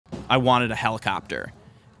I wanted a helicopter.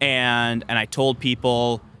 And I told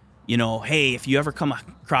people, you know, hey, if you ever come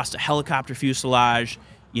across a helicopter fuselage,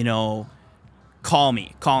 you know, call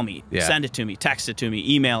me, send it to me, text it to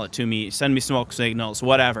me, email it to me, send me smoke signals,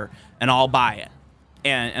 whatever, and I'll buy it.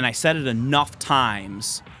 And I said it enough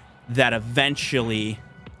times that eventually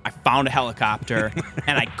I found a helicopter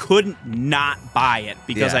and I couldn't not buy it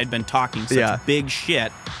because I'd been talking such big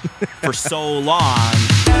shit for so long.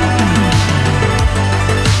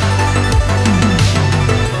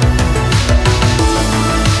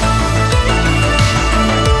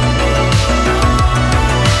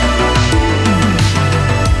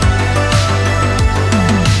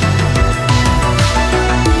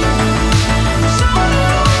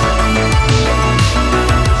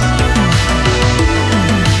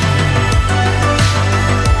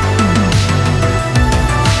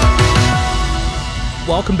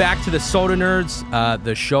 Welcome back to the Soda Nerds,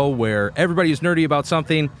 the show where everybody is nerdy about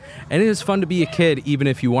something, and it is fun to be a kid, even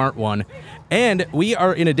if you aren't one. And we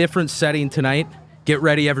are in a different setting tonight. Get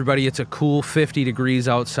ready, everybody. It's a cool 50 degrees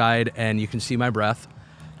outside, and you can see my breath.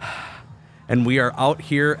 And we are out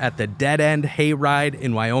here at the Dead End Hayride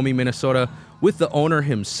in Wyoming, Minnesota, with the owner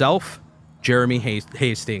himself, Jeremy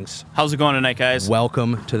Hastings. How's it going tonight, guys?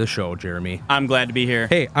 Welcome to the show, Jeremy. I'm glad to be here.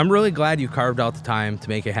 Hey, I'm really glad you carved out the time to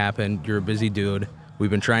make it happen. You're a busy dude. We've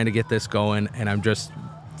been trying to get this going, and I'm just,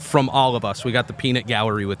 from all of us, we got the peanut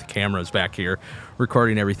gallery with the cameras back here,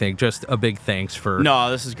 recording everything. Just a big thanks for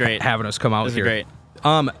this is great. Having us come out here. This is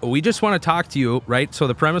great. We just want to talk to you, right? So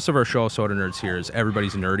the premise of our show, Soda Nerds, here is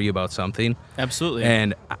everybody's nerdy about something. Absolutely.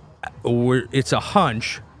 And it's a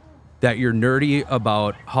hunch that you're nerdy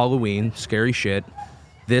about Halloween, scary shit,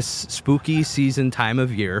 this spooky season time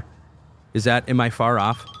of year. Am I far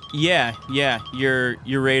off? Yeah. Your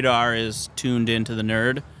radar is tuned into the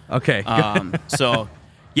nerd. Okay. So,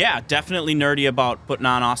 yeah, definitely nerdy about putting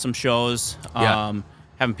on awesome shows,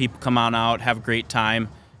 having people come on out, have a great time.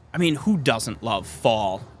 I mean, who doesn't love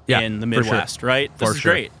fall in the Midwest, right? This is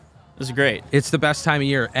great. This is great. It's the best time of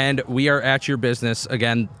year, and we are at your business,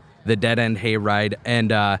 again, the Dead End Hayride,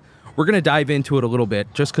 and we're going to dive into it a little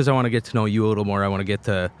bit, just because I want to get to know you a little more. I want to get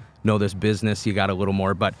to know this business you got a little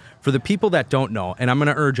more. But for the people that don't know, and I'm going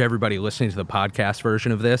to urge everybody listening to the podcast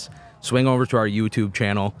version of this, swing over to our YouTube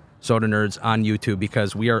channel, Soda Nerds on YouTube,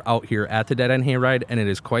 because we are out here at the Dead End Hayride, and it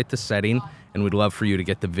is quite the setting, and we'd love for you to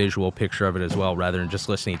get the visual picture of it as well, rather than just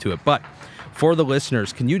listening to it. But for the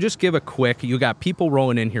listeners, can you just give a quick, you got people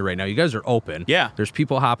rolling in here right now. You guys are open. Yeah. There's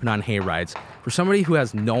people hopping on hayrides. For somebody who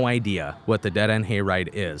has no idea what the Dead End Hayride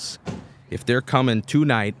is, if they're coming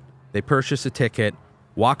tonight, they purchase a ticket,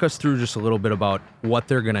 walk us through just a little bit about what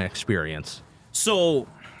they're going to experience. So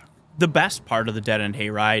the best part of the Dead End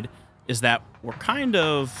Hayride is that we're kind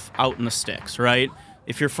of out in the sticks, right?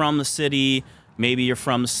 If you're from the city, maybe you're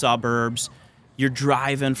from the suburbs, you're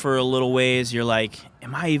driving for a little ways, you're like,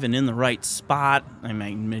 am I even in the right spot? I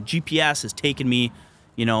mean, my GPS is taking me,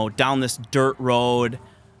 you know, down this dirt road,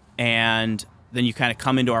 and then you kind of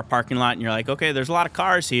come into our parking lot and you're like, okay, there's a lot of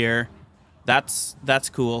cars here. That's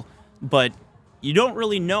cool. But you don't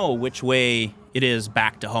really know which way it is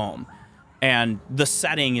back to home. And the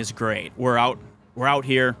setting is great. We're out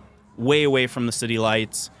here way away from the city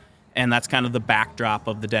lights, and that's kind of the backdrop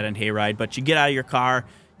of the Dead End Hayride. But you get out of your car,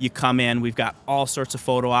 you come in, we've got all sorts of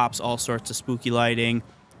photo ops, all sorts of spooky lighting.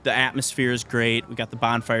 The atmosphere is great. We got the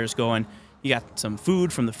bonfires going. You got some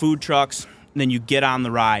food from the food trucks, and then you get on the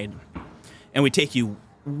ride. And we take you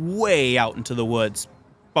way out into the woods,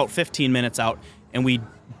 about 15 minutes out, and we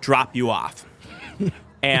drop you off.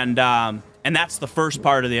 And that's the first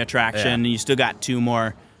part of the attraction, and you still got 2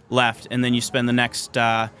 more left, and then you spend the next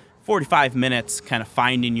 45 minutes kind of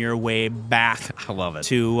finding your way back. I love it.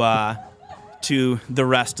 To the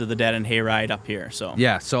rest of the Dead End Hayride up here. So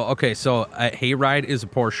yeah, so hayride is a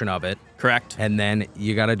portion of it. Correct. And then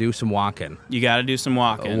you got to do some walking. You got to do some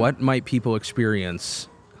walking. What might people experience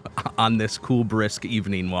on this cool, brisk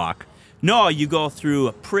evening walk? No, you go through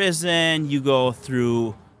a prison, you go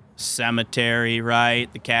through cemetery,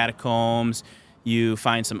 right? The catacombs. You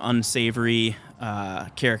find some unsavory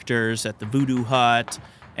characters at the voodoo hut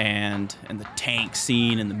and the tank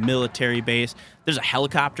scene and the military base. There's a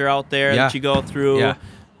helicopter out there that you go through. Yeah.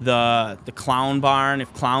 The clown barn.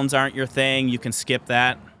 If clowns aren't your thing, you can skip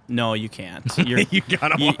that. No, you can't.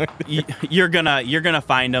 You're gonna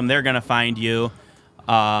find them. They're gonna find you.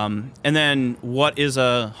 And then what is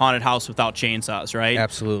a haunted house without chainsaws, right?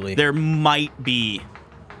 Absolutely. There might be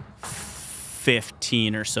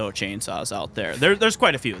 15 or so chainsaws out there. There's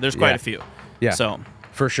quite a few. There's quite a few. Yeah. So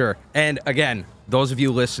for sure. And again, those of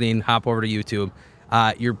you listening, hop over to YouTube.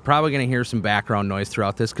 You're probably going to hear some background noise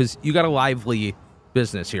throughout this because you got a lively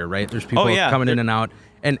business here, right? There's people Oh, yeah. coming in and out.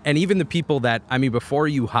 And even the people that, I mean, before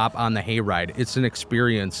you hop on the hayride, it's an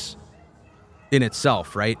experience in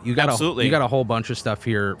itself, right? You got Absolutely. you got a whole bunch of stuff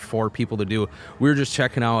here for people to do. We were just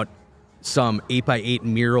checking out some 8x8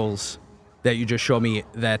 murals that you just showed me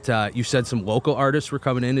that you said some local artists were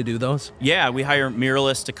coming in to do those. Yeah, we hire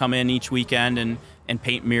muralists to come in each weekend and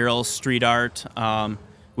paint murals, street art.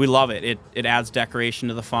 We love it. It adds decoration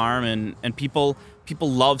to the farm, and people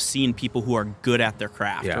love seeing people who are good at their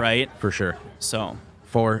craft, right? For sure. So.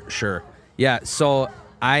 For sure. Yeah, so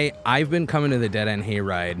I've been coming to the Dead End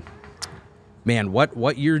Hayride. Man,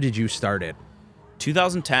 what year did you start it?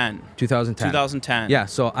 2010. 2010. 2010. Yeah,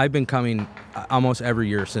 so I've been coming almost every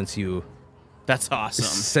year since you That's awesome.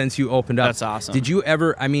 since you opened up. That's awesome. Did you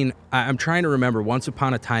ever, I mean, I'm trying to remember, once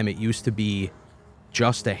upon a time it used to be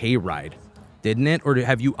just a hayride, didn't it? Or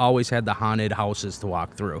have you always had the haunted houses to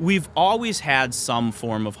walk through? We've always had some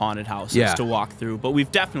form of haunted houses to walk through, but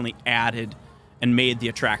we've definitely added and made the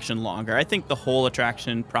attraction longer. I think the whole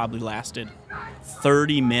attraction probably lasted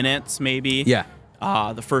 30 minutes maybe. Yeah.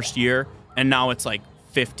 The first year, and now it's like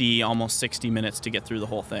 50, almost 60 minutes to get through the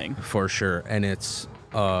whole thing. For sure, and it's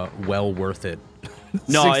well worth it.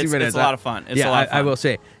 No, 60 minutes. it's a lot of fun. It's a lot of fun. I will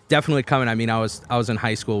say, definitely coming. I mean, I was in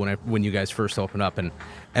high school when you guys first opened up, and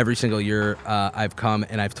every single year I've come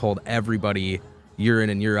and I've told everybody year in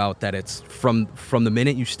and year out that it's from the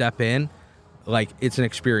minute you step in, like, it's an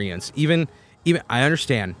experience. Even I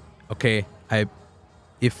understand. Okay,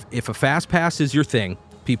 if a fast pass is your thing,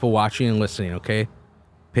 people watching and listening, okay,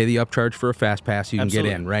 pay the upcharge for a fast pass, you can get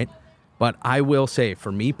in, right? But I will say,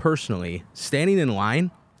 for me personally, standing in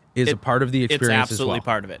line is a part of the experience as well. It's absolutely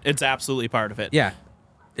part of it. It's absolutely part of it. Yeah.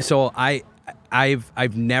 So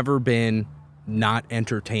I've never been not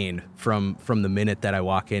entertained from the minute that I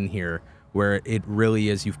walk in here, where it really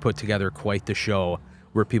is, you've put together quite the show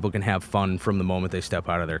where people can have fun from the moment they step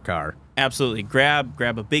out of their car. Absolutely. Grab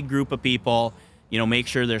a big group of people, make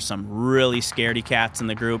sure there's some really scaredy cats in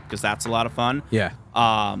the group, because that's a lot of fun. Yeah.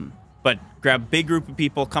 But grab a big group of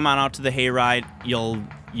people, come on out to the hayride.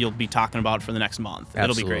 You'll be talking about it for the next month.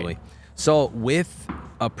 Absolutely. It'll be great. So with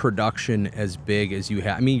a production as big as you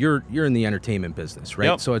have, I mean, you're in the entertainment business, right?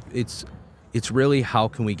 Yep. So it's really, how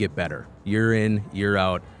can we get better? Year in, year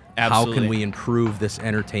out. Absolutely. How can we improve this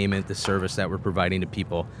entertainment, this service that we're providing to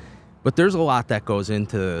people? But there's a lot that goes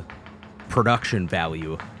into production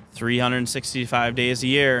value. 365 days a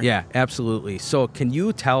year. Yeah, absolutely. So can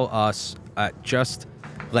you tell us, just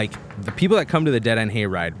like the people that come to the Dead End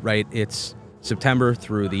Hayride, right? It's September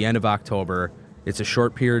through the end of October. It's a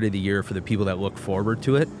short period of the year for the people that look forward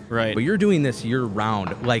to it. Right. But you're doing this year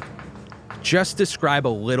round. Like, just describe a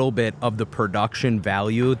little bit of the production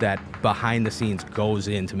value that behind the scenes goes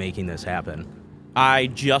into making this happen. I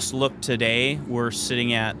just looked today. We're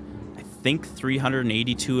sitting at, I think,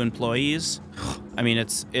 382 employees. I mean,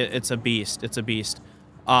 it's a beast. It's a beast.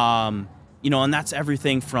 And that's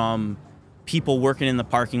everything from people working in the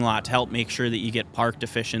parking lot to help make sure that you get parked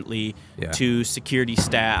efficiently, to security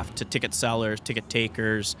staff, to ticket sellers, ticket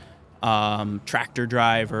takers, tractor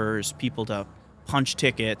drivers, people to punch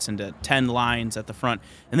tickets and to tend lines at the front.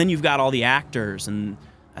 And then you've got all the actors, and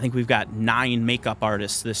I think we've got 9 makeup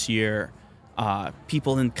artists this year,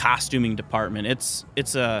 people in costuming department. It's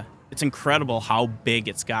incredible how big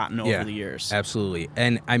it's gotten over the years. Absolutely.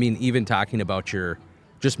 And I mean, even talking about your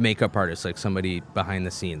just makeup artists, like somebody behind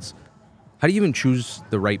the scenes, how do you even choose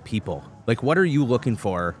the right people? Like, what are you looking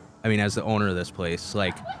for? I mean, as the owner of this place,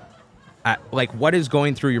 like what is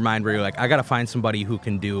going through your mind where you're like, I got to find somebody who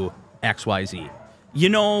can do X, Y, Z?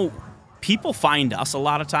 People find us a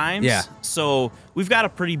lot of times. Yeah. So we've got a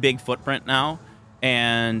pretty big footprint now,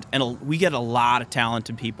 and we get a lot of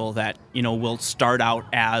talented people that, will start out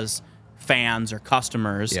as fans or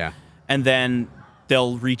customers. Yeah. And then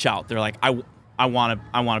they'll reach out. They're like, I want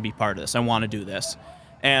to be part of this. I want to do this.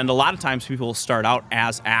 And a lot of times people will start out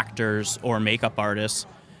as actors or makeup artists,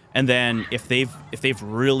 and then if they've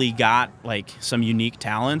really got like some unique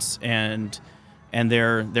talents and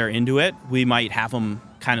they're into it, we might have them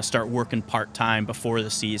kind of start working part-time before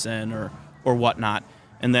the season or whatnot,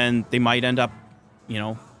 and then they might end up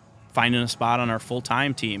finding a spot on our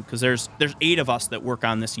full-time team, because there's 8 of us that work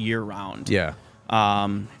on this year-round.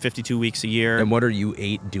 52 weeks a year. And what are you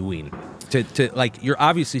 8 doing to like, you're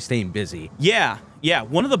obviously staying busy? Yeah.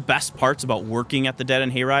 One of the best parts about working at the Dead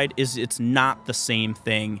End Hayride is it's not the same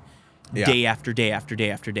thing day after day after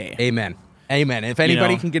day after day. Amen. If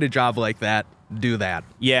anybody can get a job like that, do that.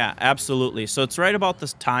 Yeah, absolutely. So it's right about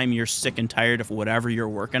this time you're sick and tired of whatever you're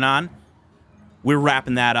working on. We're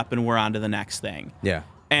wrapping that up and we're on to the next thing. Yeah.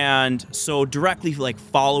 And so directly like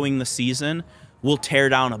following the season, we'll tear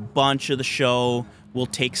down a bunch of the show. We'll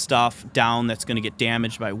take stuff down that's going to get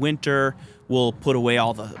damaged by winter. We'll put away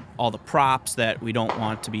all the props that we don't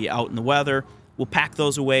want to be out in the weather. We'll pack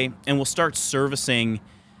those away, and we'll start servicing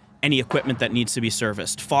any equipment that needs to be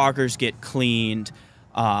serviced. Foggers get cleaned,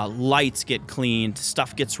 lights get cleaned,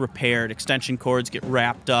 stuff gets repaired, extension cords get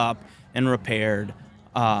wrapped up and repaired.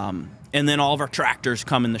 And then all of our tractors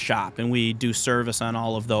come in the shop, and we do service on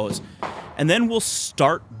all of those. And then we'll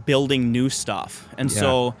start building new stuff. And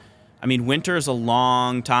so, I mean, winter is a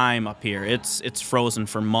long time up here. It's frozen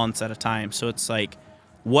for months at a time. So it's like,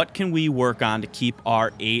 what can we work on to keep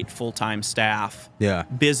our 8 full-time staff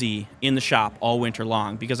busy in the shop all winter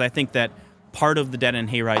long? Because I think that part of the Dead End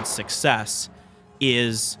Hayride's success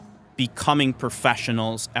is becoming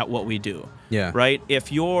professionals at what we do. Yeah. Right?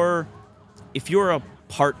 If you're a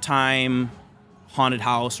part-time haunted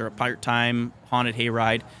house or a part-time haunted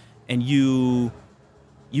hayride, and you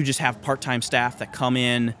just have part-time staff that come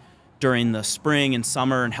in during the spring and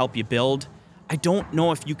summer and help you build, I don't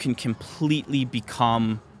know if you can completely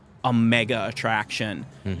become a mega attraction.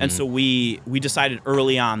 And so we decided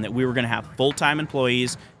early on that we were going to have full-time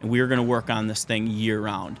employees, and we were going to work on this thing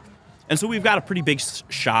year-round. And so we've got a pretty big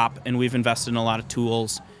shop, and we've invested in a lot of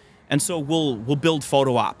tools. And so we'll build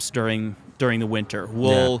photo ops during the winter.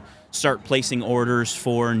 We'll start placing orders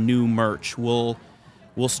for new merch. We'll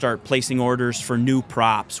start placing orders for new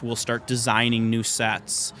props. We'll start designing new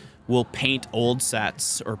sets. We'll paint old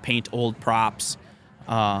sets or paint old props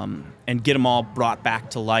and get them all brought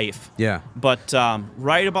back to life. Yeah. But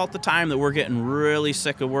right about the time that we're getting really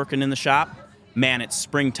sick of working in the shop, man, it's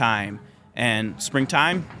springtime. And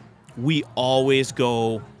springtime, we always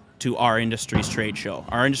go to our industry's trade show.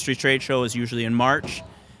 Our industry trade show is usually in March,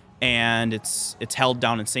 and it's held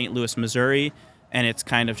down in St. Louis, Missouri, and it's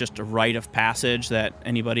kind of just a rite of passage that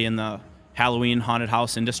anybody in the Halloween haunted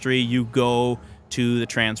house industry, you go to the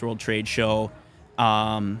Trans World Trade Show,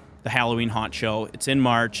 the Halloween Haunt Show. It's in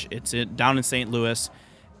March. It's down in St. Louis,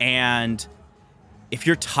 and if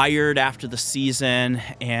you're tired after the season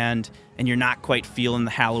and you're not quite feeling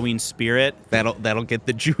the Halloween spirit, That'll get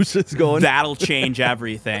the juices going. that'll change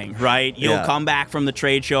everything, right? You'll come back from the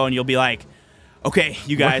trade show and you'll be like, okay,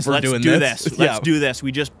 you guys, We're let's doing do this. this. Yeah. Let's do this.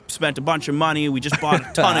 We just spent a bunch of money. We just bought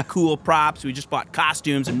a ton of cool props. We just bought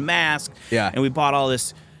costumes and masks. Yeah. And we bought all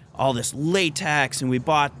this latex, and we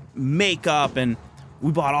bought makeup, and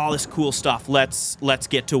we bought all this cool stuff. Let's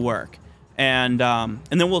get to work. And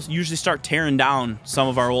then we'll usually start tearing down some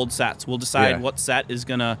of our old sets. We'll decide what set is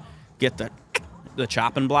gonna get the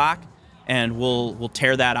chopping block, and we'll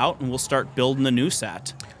tear that out, and we'll start building the new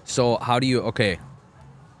set. So how do you,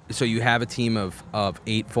 so you have a team of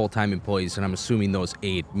 8 full-time employees, and I'm assuming those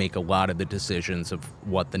 8 make a lot of the decisions of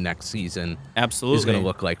what the next season is going to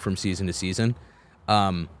look like from season to season.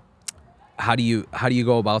 How do you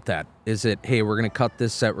go about that? Is it, hey, we're going to cut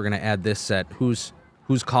this set, we're going to add this set? Who's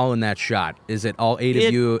calling that shot? Is it all 8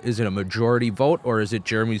 of you? Is it a majority vote, or is it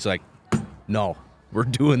Jeremy's like, no, we're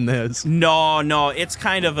doing this? No, it's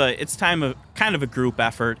kind of a group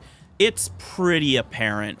effort. It's pretty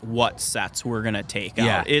apparent what sets we're gonna take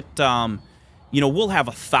out. We'll have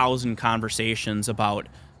 1,000 conversations about,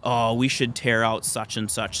 oh, we should tear out such and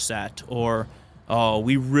such set, or oh,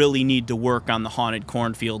 we really need to work on the haunted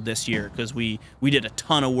cornfield this year because we did a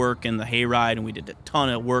ton of work in the hayride and we did a ton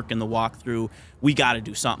of work in the walkthrough. We got to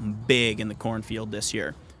do something big in the cornfield this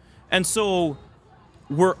year. And so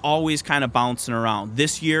we're always kind of bouncing around.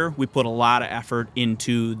 This year, we put a lot of effort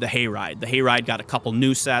into the hayride. The hayride got a couple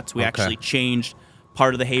new sets. We actually changed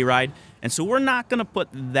part of the hayride. And so we're not going to put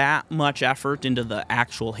that much effort into the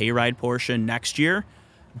actual hayride portion next year.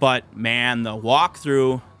 But, man, the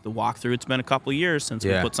walkthrough, it's been a couple years since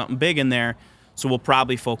we put something big in there. So we'll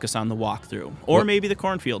probably focus on the walkthrough. Or maybe the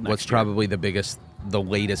cornfield next year. What's probably the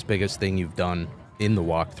latest biggest thing you've done in the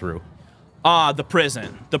walkthrough? The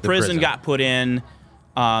prison. The prison got put in.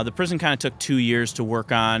 The prison kind of took 2 years to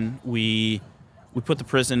work on. We put the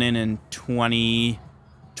prison in 2020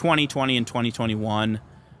 and 2021.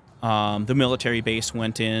 The military base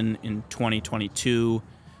went in 2022.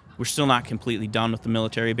 We're still not completely done with the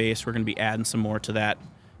military base. We're going to be adding some more to that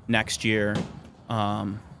next year.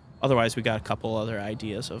 Otherwise, we got a couple other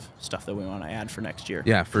ideas of stuff that we want to add for next year.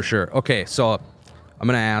 Yeah, for sure. Okay, so I'm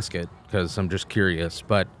going to ask it because I'm just curious,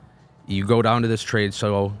 but you go down to this trade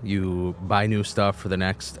show, you buy new stuff for the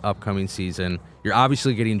next upcoming season. You're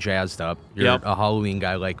obviously getting jazzed up. You're a Halloween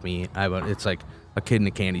guy like me. It's like a kid in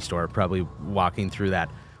a candy store probably walking through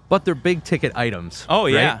that. But they're big ticket items. Oh,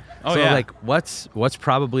 right? yeah. Oh, so, yeah. like, what's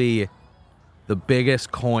probably the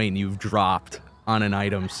biggest coin you've dropped on an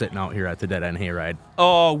item sitting out here at the Dead End Hayride?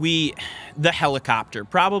 Oh, the helicopter,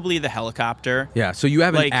 probably the helicopter. Yeah, so you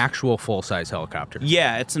have an Like- actual full-size helicopter.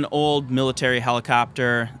 Yeah, it's an old military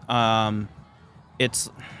helicopter. It's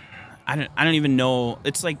I don't even know.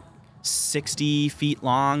 It's like 60 feet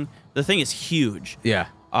long. The thing is huge. Yeah.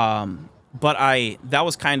 But that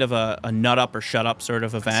was kind of a nut up or shut up sort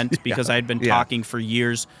of event because I'd been talking for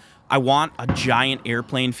years. I want a giant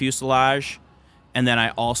airplane fuselage, and then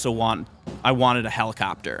I wanted a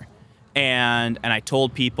helicopter. And I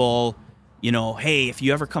told people, you know, hey, if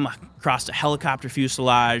you ever come across a helicopter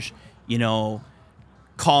fuselage, you know,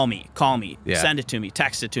 call me, send it to me,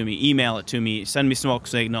 text it to me, email it to me, send me smoke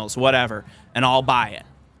signals, whatever, and I'll buy it.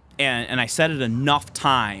 And I said it enough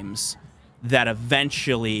times that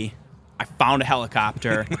eventually I found a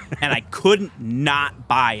helicopter and I couldn't not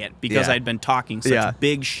buy it because I'd been talking such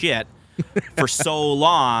big shit for so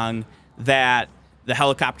long that the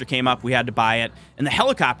helicopter came up, we had to buy it. And the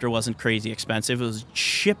helicopter wasn't crazy expensive. It was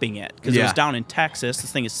shipping it because it was down in Texas.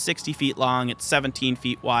 This thing is 60 feet long. It's 17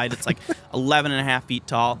 feet wide. It's like 11 and a half feet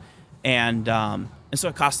tall. And so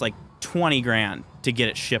it cost like 20 grand to get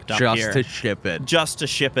it shipped up here. Just to ship it. Just to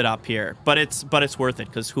ship it up here. But it's worth it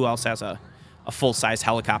because who else has a full-size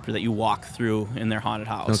helicopter that you walk through in their haunted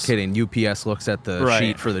house? No kidding. UPS looks at the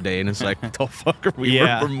sheet for the day and it's like, the fuck are we?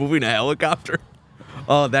 Yeah. We're moving a helicopter?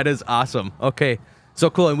 Oh, that is awesome. Okay. So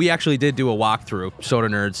cool. And we actually did do a walkthrough. Soda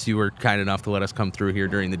Nerds, you were kind enough to let us come through here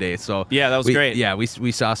during the day. So yeah, that was great. Yeah,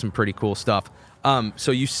 we saw some pretty cool stuff.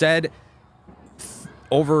 So you said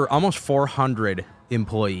over almost 400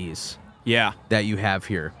 employees that you have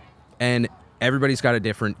here. And everybody's got a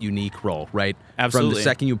different, unique role, right? Absolutely. From the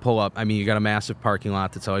second you pull up, I mean, you got a massive parking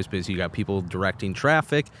lot that's always busy. You got people directing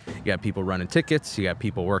traffic. You got people running tickets. You got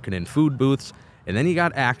people working in food booths. And then you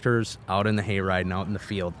got actors out in the hayride and out in the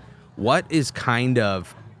field. What is kind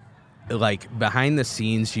of, like, behind the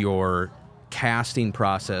scenes, your casting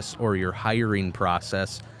process or your hiring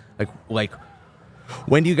process? Like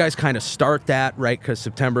when do you guys kind of start that, right? Because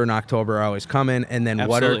September and October are always coming. And then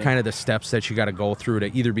what are kind of the steps that you got to go through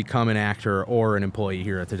to either become an actor or an employee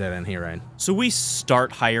here at the Dead End Hayride? So we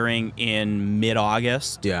start hiring in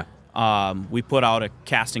mid-August. Yeah. We put out a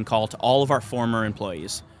casting call to all of our former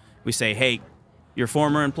employees. We say, hey, you're a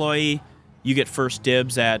former employee, you get first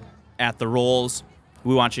dibs at the roles.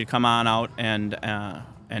 We want you to come on out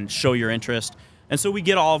and show your interest. And so we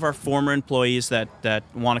get all of our former employees that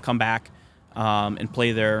want to come back and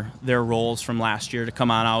play their roles from last year to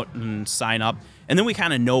come on out and sign up. And then we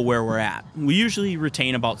kind of know where we're at. We usually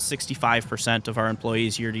retain about 65% of our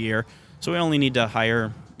employees year to year. So we only need to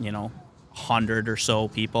hire, 100 or so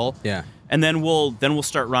people. Yeah. And then we'll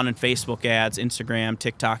start running Facebook ads, Instagram,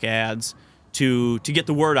 TikTok ads to get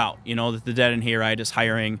the word out, that the Dead End Hayride is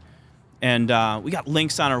hiring. And we got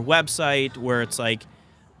links on our website where it's like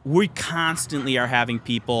we constantly are having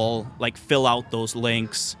people like fill out those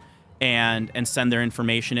links and send their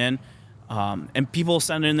information in. And people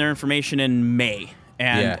send in their information in May.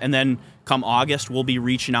 And then come August, we'll be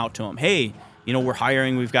reaching out to them. Hey, we're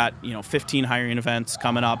hiring. We've got, 15 hiring events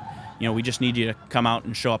coming up. We just need you to come out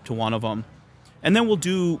and show up to one of them. And then we'll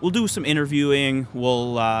do some interviewing.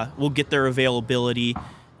 We'll get their availability,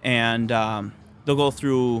 and they'll go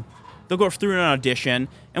through an audition.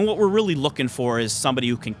 And what we're really looking for is somebody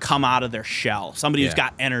who can come out of their shell, somebody who's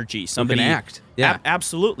got energy, somebody who can act. Yeah,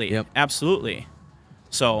 absolutely, absolutely.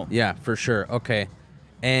 So yeah, for sure. Okay,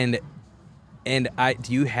 and do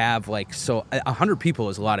you have 100 people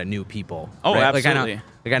is a lot of new people? Oh, right? absolutely.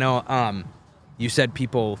 I know. You said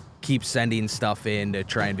people keep sending stuff in to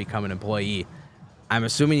try and become an employee. I'm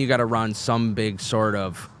assuming you got to run some big sort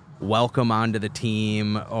of welcome onto the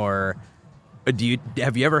team, or have you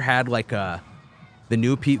ever had the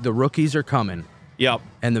rookies are coming? Yep.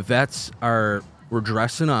 And the vets we're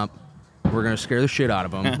dressing up. We're gonna scare the shit out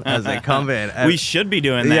of them as they come in. We should be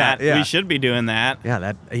doing that. Yeah. We should be doing that. Yeah,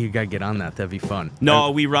 that you gotta get on that. That'd be fun.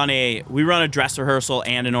 No, we run a dress rehearsal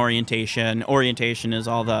and an orientation. Orientation is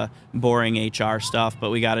all the boring HR stuff,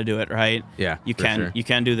 but we got to do it right. Yeah, you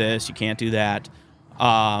can do this. You can't do that.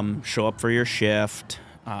 Show up for your shift.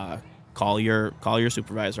 Call your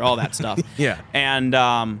supervisor. All that stuff. Yeah. And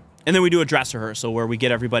then we do a dress rehearsal where we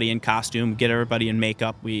get everybody in costume, get everybody in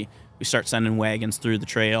makeup. We start sending wagons through the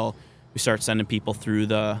trail. We start sending people through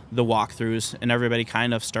the walkthroughs, and everybody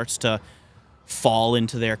kind of starts to fall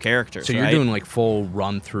into their characters. So you're doing full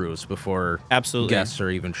run-throughs before guests are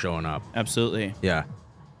even showing up. Absolutely. Yeah.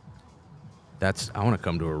 I want to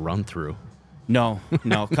come to a run-through. No,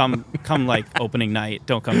 come opening night.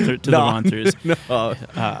 Don't come to the run-throughs. No.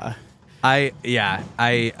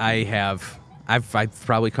 I have I've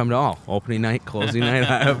probably come to all. Opening night, closing night.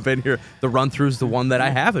 I've been here. The run-through's the one that I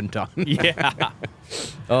haven't done. Yeah.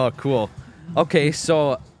 Oh, cool. Okay,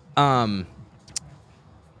 so I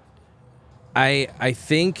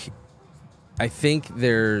think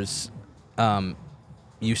there's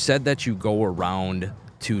you said that you go around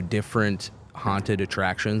to different haunted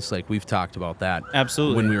attractions, like we've talked about that.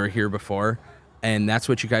 Absolutely. When we were here before, and that's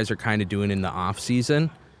what you guys are kind of doing in the off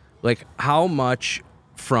season. Like, how much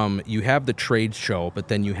from you have the trade show, but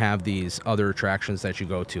then you have these other attractions that you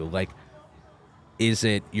go to, like, is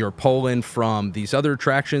it you're pulling from these other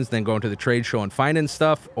attractions, then going to the trade show and finding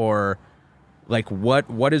stuff, or like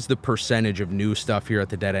what is the percentage of new stuff here at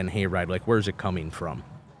the Dead End Hayride? Like, where's it coming from?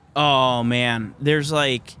 Oh man, there's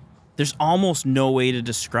almost no way to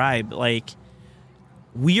describe. Like,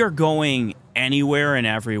 we are going anywhere and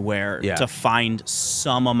everywhere to find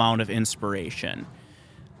some amount of inspiration.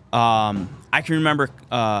 I can remember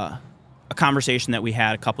a conversation that we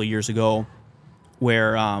had a couple of years ago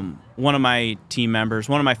where one of my team members,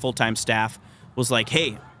 one of my full-time staff, was like,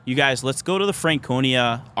 "Hey, you guys, let's go to the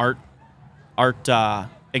Franconia art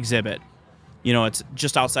exhibit. You know, it's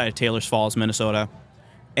just outside of Taylor's Falls, Minnesota,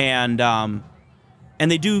 and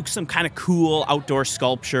they do some kind of cool outdoor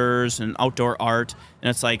sculptures and outdoor art. And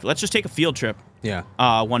it's like, let's just take a field trip,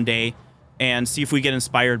 one day, and see if we get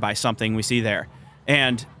inspired by something we see there."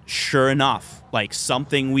 And sure enough, like,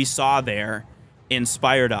 something we saw there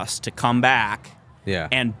inspired us to come back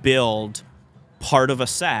and build part of a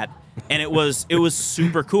set. And it was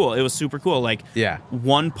super cool. It was super cool. Like,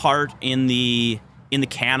 one part in the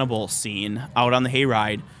cannibal scene out on the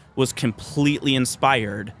hayride was completely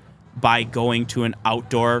inspired by going to an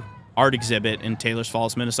outdoor art exhibit in Taylor's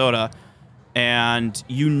Falls, Minnesota. And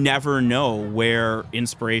you never know where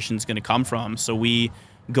inspiration's going to come from. So we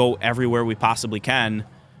go everywhere we possibly can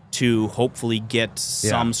to hopefully get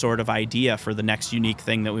some sort of idea for the next unique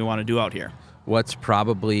thing that we want to do out here. What's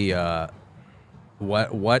probably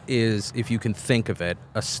what is, if you can think of it,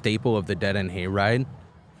 a staple of the Dead End Hayride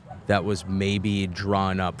that was maybe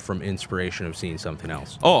drawn up from inspiration of seeing something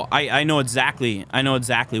else? Oh, I know exactly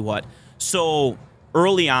what. So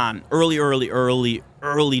early on, early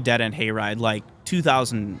Dead End Hayride, like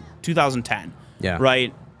 2010,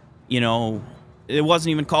 right? You know, it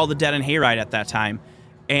wasn't even called the Dead End Hayride at that time.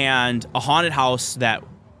 And a haunted house that,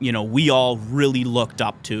 you know, we all really looked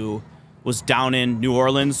up to was down in New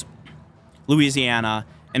Orleans, Louisiana,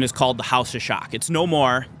 and it's called the House of Shock. It's no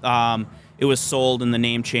more. It was sold and the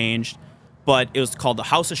name changed, but it was called the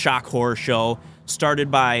House of Shock Horror Show,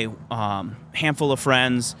 started by a handful of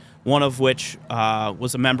friends, one of which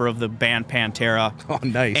was a member of the band Pantera. Oh,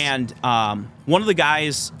 nice. And one of the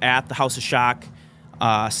guys at the House of Shock,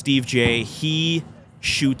 Steve J., he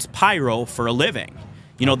shoots pyro for a living.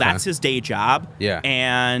 You know, that's his day job. Yeah.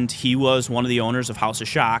 And he was one of the owners of House of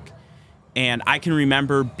Shock. And I can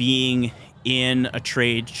remember being in a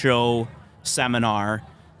trade show seminar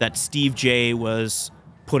that Steve J. was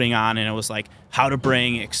putting on, and it was like, how to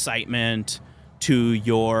bring excitement to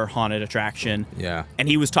your haunted attraction. Yeah. And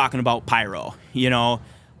he was talking about pyro, you know,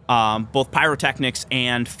 both pyrotechnics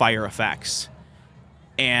and fire effects.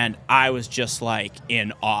 And I was just like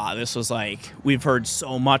in awe. This was like, we've heard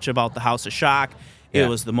so much about the House of Shock. It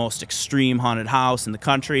was the most extreme haunted house in the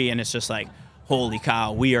country. And it's just like, holy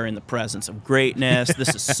cow, we are in the presence of greatness.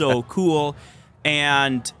 This is so cool.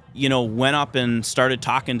 And, you know, went up and started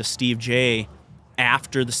talking to Steve J.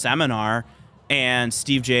 after the seminar. And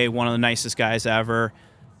Steve J., one of the nicest guys ever,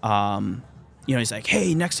 you know, he's like,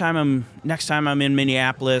 hey, next time I'm in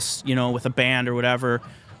Minneapolis, you know, with a band or whatever,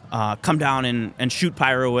 come down and shoot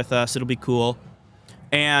pyro with us. It'll be cool.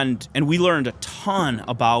 And we learned a ton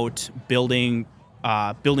about building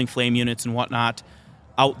flame units and whatnot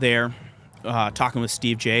out there, talking with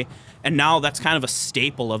Steve J. And now that's kind of a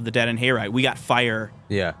staple of the Dead End Hayride. We got fire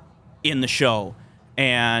in the show,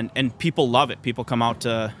 and people love it. People come out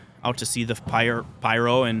to see the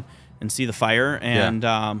pyro and see the fire, and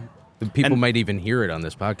people might even hear it on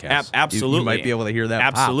this podcast. Absolutely, you might be able to hear that.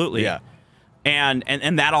 Absolutely, pop.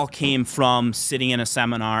 And that all came from sitting in a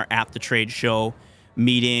seminar at the trade show,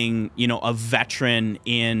 meeting, you know, a veteran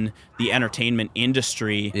in the entertainment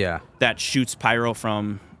industry that shoots pyro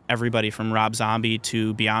from everybody from Rob Zombie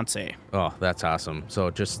to Beyonce. Oh, that's awesome.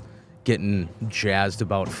 So just getting jazzed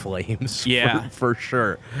about flames for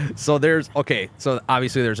sure. So so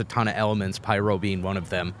obviously there's a ton of elements, pyro being one of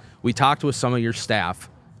them. We talked with some of your staff,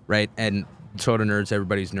 right? And soda nerds,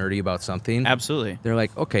 everybody's nerdy about something. Absolutely. They're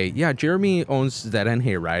like, okay, yeah, Jeremy owns Dead End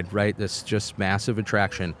Hayride, right? This just massive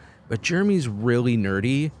attraction. But Jeremy's really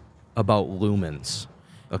nerdy about lumens,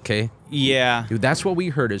 okay? Yeah. Dude, that's what we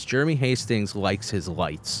heard is Jeremy Hastings likes his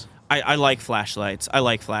lights. I like flashlights. I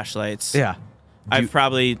like flashlights. Yeah. I've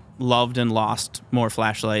probably loved and lost more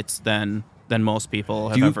flashlights than most people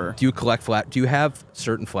have ever. Do you collect Do you have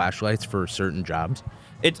certain flashlights for certain jobs?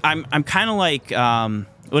 I'm kind of like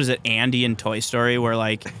what is it, Andy in Toy Story, where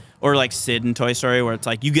like, or like Sid in Toy Story, where it's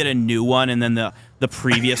like you get a new one and then the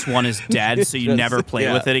previous one is dead, so you never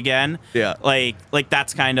play with it again. Yeah. Like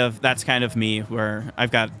that's kind of me, where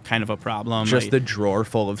I've got kind of a problem. Just the drawer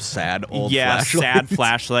full of sad old flashlights. sad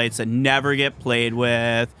flashlights that never get played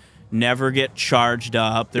with, never get charged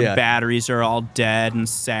up. Their batteries are all dead and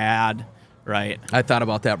sad. Right. I thought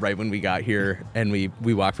about that right when we got here, and we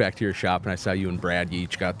walked back to your shop, and I saw you and Brad. You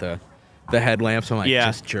each got the headlamps. I'm like,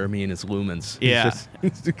 just Jeremy and his lumens. Yeah.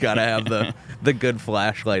 He's got to have the good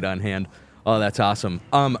flashlight on hand. Oh, that's awesome.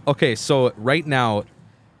 Okay, so right now,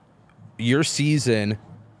 your season,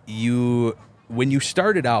 when you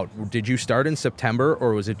started out, did you start in September,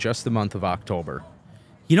 or was it just the month of October?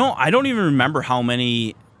 You know, I don't even remember how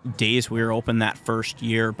many days we were open that first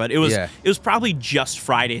year, but it was probably just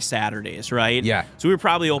Friday, Saturdays, right? Yeah. So we were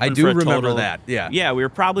probably open for a total. I do remember that. Yeah, we were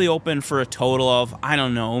probably open for a total of, I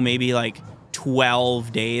don't know, maybe like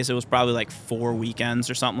 12 days. It was probably like 4 weekends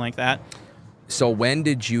or something like that. So when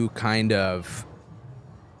did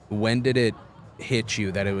it hit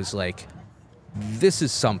you that it was like, this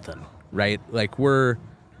is something, right? Like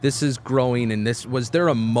this is growing, and was there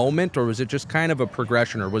a moment, or was it just kind of a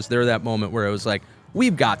progression, or was there that moment where it was like,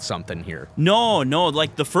 we've got something here? No,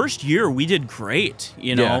 like the first year we did great,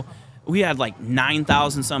 you know. Yeah. We had like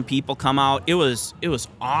 9,000 some people come out. It was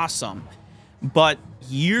awesome. But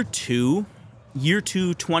year two,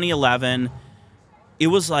 2011, it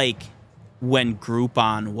was like when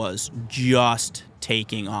Groupon was just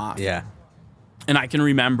taking off. Yeah. And I can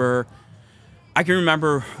remember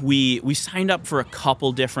we signed up for a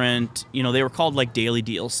couple different, you know, they were called like daily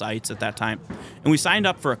deal sites at that time. And we signed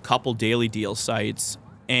up for a couple daily deal sites,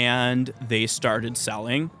 and they started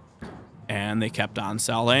selling, and they kept on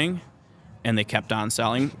selling, and they kept on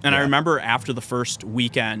selling. And I remember after the first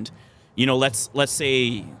weekend, you know, let's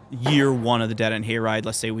say year one of the Dead End Hayride,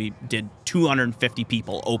 let's say we did 250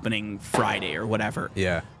 people opening Friday or whatever.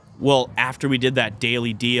 Yeah. Well, after we did that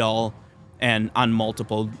daily deal, and on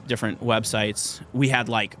multiple different websites, we had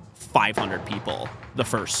like 500 people the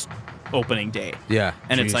first opening day. Yeah.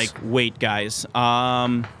 And it's like, wait, guys,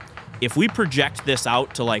 if we project this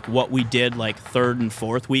out to like what we did like third and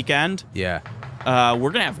fourth weekend, we're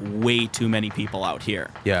gonna have way too many people out here.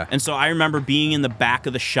 Yeah. And so I remember being in the back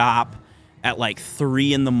of the shop at like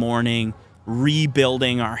 3 a.m,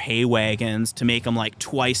 rebuilding our hay wagons to make them like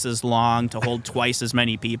twice as long to hold twice as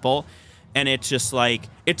many people. And it's just like,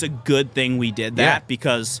 it's a good thing we did that,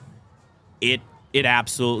 because it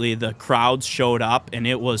absolutely, the crowds showed up and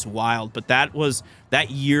it was wild. But that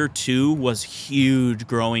year two was huge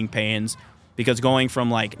growing pains, because going from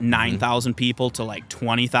like 9,000 people to like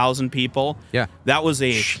 20,000 people, that was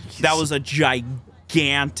a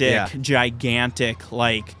gigantic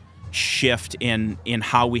like shift in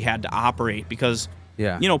how we had to operate, because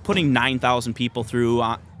you know, putting 9,000 people through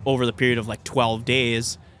over the period of like 12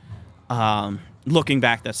 days. Looking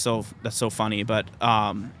back, that's so funny, but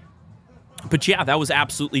yeah, that was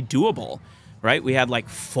absolutely doable, right? We had like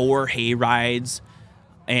 4 hay rides,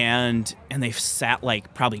 and they sat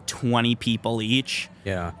like probably 20 people each.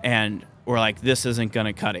 Yeah. And we're like, this isn't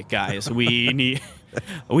gonna cut it, guys. We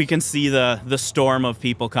can see the storm of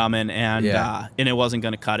people coming, and it wasn't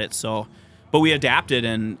gonna cut it. So, but we adapted,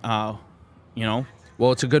 and you know.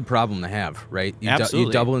 Well, it's a good problem to have, right? Absolutely.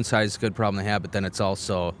 You double in size is a good problem to have, but then it's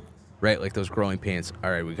also, right, like those growing pains. All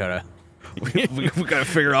right, we gotta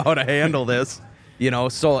figure out how to handle this, you know.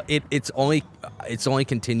 So it's only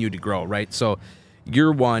continued to grow, right? So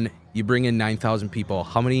year one, you bring in 9,000 people.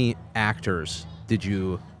 How many actors did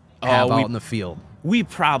you have out in the field? We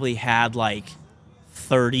probably had like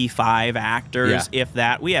 35 actors, if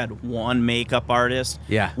that. We had 1 makeup artist.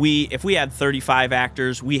 Yeah. If we had 35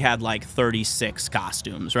 actors, we had like 36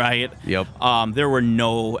 costumes, right? Yep. There were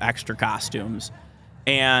no extra costumes.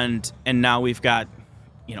 And now we've got,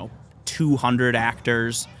 you know, 200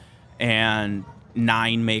 actors and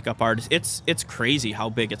 9 makeup artists. It's crazy how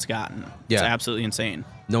big it's gotten. It's absolutely insane.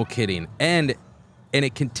 No kidding. And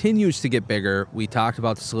it continues to get bigger. We talked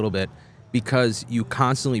about this a little bit, because you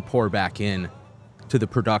constantly pour back in to the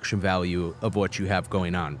production value of what you have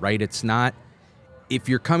going on, right? It's not, if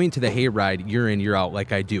you're coming to the Hayride, year in, year out,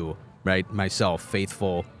 like I do, right? Myself,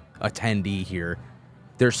 faithful attendee here.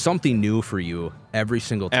 There's something new for you every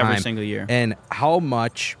single time. Every single year. And how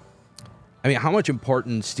much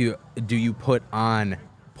importance do you put on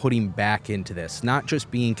putting back into this? Not just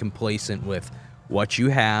being complacent with what you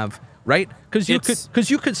have, right? Because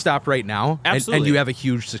you could stop right now, and you have a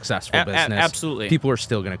huge successful business. Absolutely, people are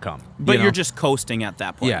still going to come. But you're just coasting at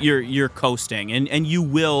that point. Yeah. You're coasting, and you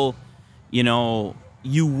will,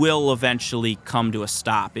 you will eventually come to a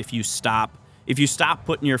stop if you stop. If you stop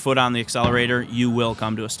putting your foot on the accelerator, you will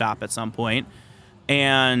come to a stop at some point.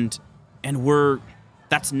 And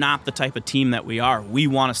that's not the type of team that we are. We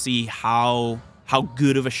want to see how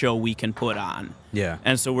good of a show we can put on. Yeah.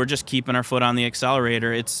 And so we're just keeping our foot on the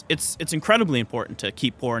accelerator. It's incredibly important to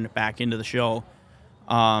keep pouring it back into the show,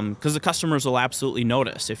 because the customers will absolutely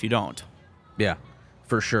notice if you don't. Yeah,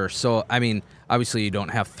 for sure. So, I mean, obviously you don't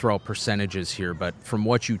have to throw percentages here, but from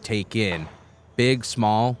what you take in, big,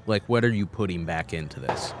 small, like what are you putting back into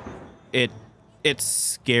this? It's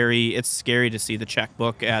scary. It's scary to see the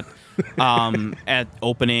checkbook at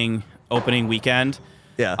opening weekend.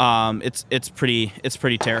 Yeah. It's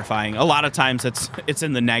pretty terrifying. A lot of times it's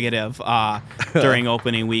in the negative during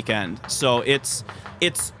opening weekend. So it's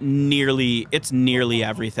nearly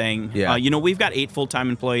everything. Yeah. We've got 8 full-time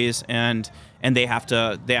employees and they have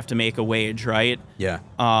to make a wage, right? Yeah.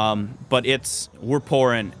 But we're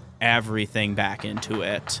pouring everything back into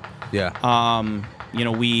it. Yeah.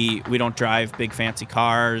 We don't drive big fancy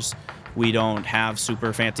cars. We don't have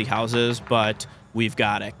super fancy houses, but we've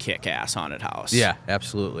got a kick-ass haunted house. Yeah,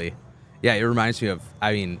 absolutely. Yeah, it reminds me of,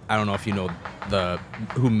 I don't know if you know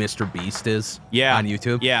who Mr. Beast is on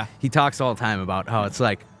YouTube. Yeah. He talks all the time about how it's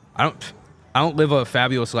like, I don't live a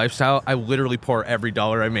fabulous lifestyle. I literally pour every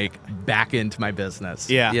dollar I make back into my business.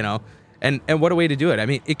 Yeah. And what a way to do it. I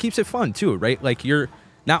mean, it keeps it fun too, right? Like you're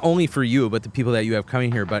not only for you, but the people that you have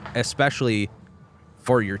coming here, but especially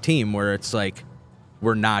for your team where it's like,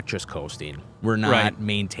 we're not just coasting. We're not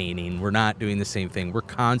maintaining. We're not doing the same thing. We're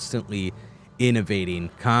constantly innovating.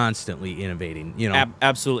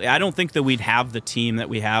 Absolutely. I don't think that we'd have the team that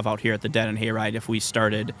we have out here at the Dead End Hayride if we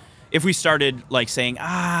started like saying,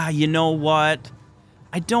 you know what?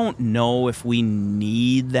 I don't know if we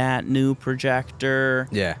need that new projector.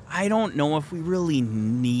 Yeah. I don't know if we really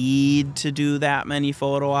need to do that many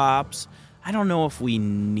photo ops. I don't know if we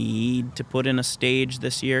need to put in a stage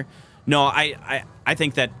this year. No, I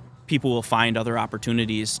think that people will find other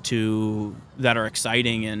opportunities that are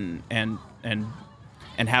exciting and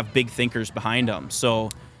have big thinkers behind them. So,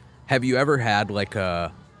 have you ever had like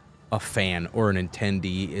a fan or an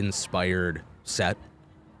attendee inspired set,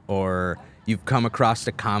 or you've come across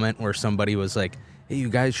a comment where somebody was like, "Hey,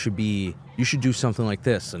 you should do something like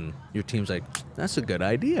this," and your team's like, "That's a good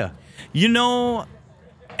idea."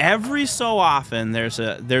 Every so often there's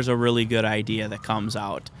a really good idea that comes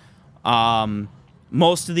out.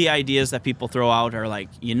 Most of the ideas that people throw out are like,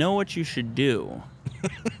 you know what you should do?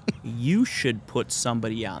 You should put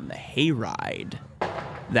somebody on the hayride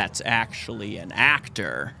that's actually an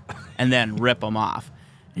actor and then rip them off.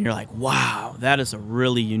 And you're like, wow, that is a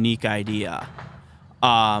really unique idea.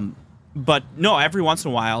 But no, every once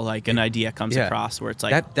in a while, like an idea comes across where it's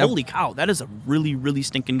like, holy cow, that is a really, really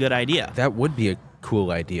stinking good idea. That would be a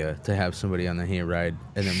cool idea to have somebody on the hayride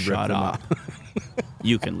and then rip them up.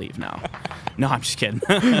 You can leave now. No, I'm just kidding.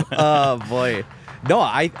 Oh boy, no,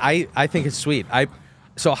 I think it's sweet.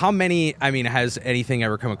 So how many? I mean, has anything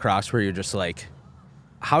ever come across where you're just like,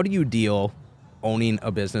 how do you deal owning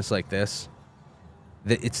a business like this?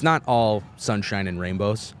 It's not all sunshine and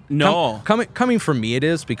rainbows. No, coming from me, it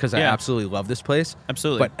is, because I absolutely love this place.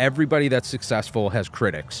 Absolutely, but everybody that's successful has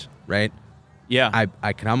critics, right? Yeah,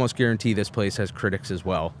 I can almost guarantee this place has critics as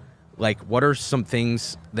well. Like, what are some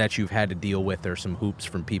things that you've had to deal with, or some hoops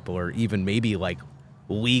from people, or even maybe like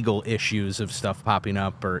legal issues of stuff popping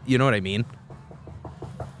up, or you know what I mean?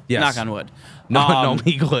 Yes. Knock on wood. No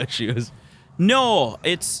legal issues. No,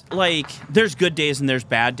 it's like there's good days and there's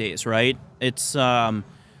bad days, right? It's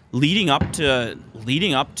leading up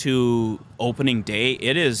to opening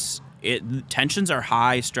day. Tensions are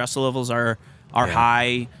high, stress levels are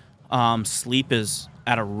high. Sleep is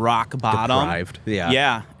at a rock bottom. Deprived. Yeah.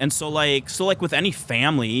 Yeah. And so like with any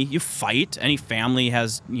family, you fight. Any family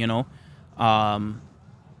has,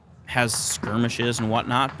 has skirmishes and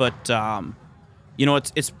whatnot, but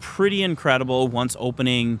it's pretty incredible once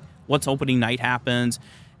opening night happens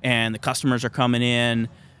and the customers are coming in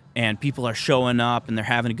and people are showing up and they're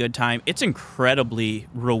having a good time. It's incredibly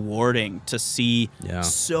rewarding to see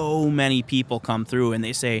so many people come through and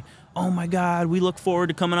they say, "Oh my God, we look forward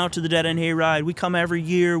to coming out to the Dead End Hayride. We come every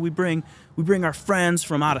year. We bring our friends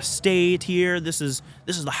from out of state here. This is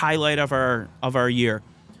the highlight of our year."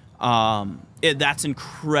 That's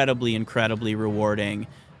incredibly rewarding,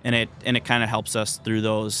 and it kind of helps us through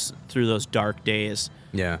those dark days.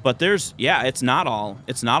 Yeah. But it's not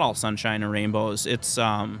all sunshine and rainbows. It's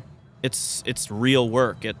it's real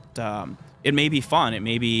work. It may be fun. It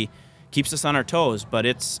may be keeps us on our toes, but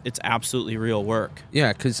it's absolutely real work.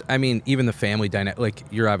 Yeah, because I mean, even the family dynamic. Like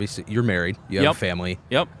you're married. You have a family.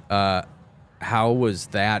 Yep. How was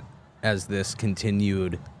that as this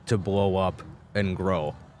continued to blow up and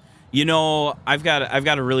grow? You know, I've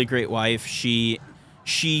got a really great wife. She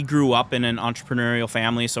grew up in an entrepreneurial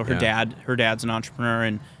family, so her dad's an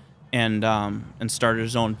entrepreneur and started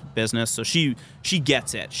his own business. So she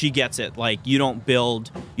gets it. She gets it. Like you don't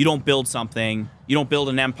build something, you don't build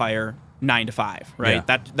an empire 9 to 5, right?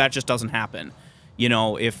 Yeah. That just doesn't happen. You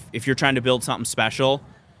know, if you're trying to build something special,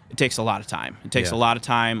 it takes a lot of time. It takes a lot of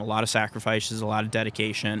time, a lot of sacrifices, a lot of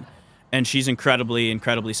dedication, and she's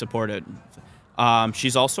incredibly supported.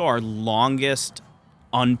 She's also our longest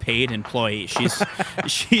unpaid employee.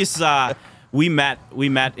 We met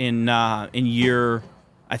in year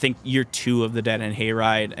 2 of the Dead End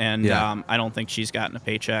Hayride, and I don't think she's gotten a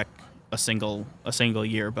paycheck a single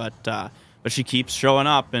year, but she keeps showing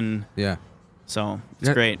up, and so it's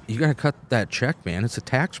great. You gotta cut that check, man. It's a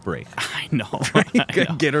tax break. I know. You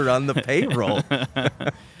gotta get her on the payroll.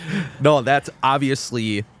 No, that's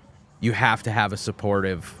obviously you have to have a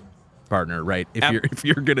supportive partner, right? If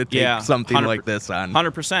you're gonna take something like this on.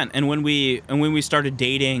 100%. And when we started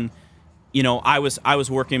dating, you know, I was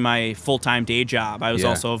working my full-time day job. I was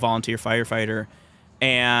also a volunteer firefighter,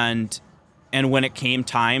 and when it came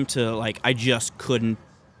time to, like, I just couldn't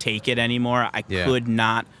take it anymore. I could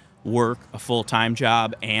not work a full-time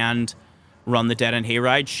job and run the Dead End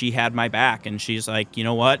Hayride. She had my back, and she's like, you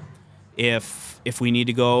know what? If we need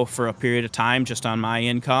to go for a period of time just on my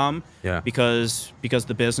income, because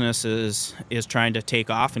the business is trying to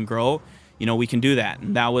take off and grow, you know, we can do that.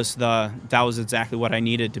 And that was exactly what I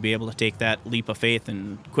needed to be able to take that leap of faith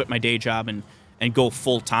and quit my day job and go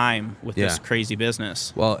full time with this crazy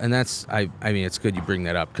business. Well, and that's I mean, it's good you bring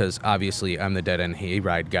that up, because obviously I'm the Dead End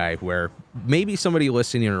Hayride guy, where maybe somebody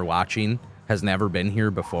listening or watching has never been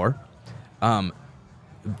here before. Kind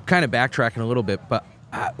of backtracking a little bit, but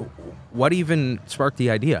what even sparked the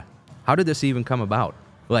idea? How did this even come about?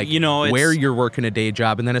 Like, you know, where you're working a day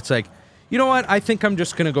job, and then it's like, you know what? I think I'm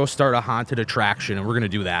just gonna go start a haunted attraction, and we're gonna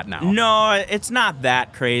do that now. No, it's not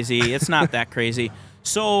that crazy. It's not that crazy.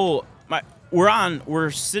 So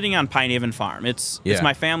we're sitting on Pine Haven Farm. It's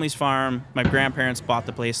my family's farm. My grandparents bought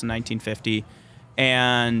the place in 1950,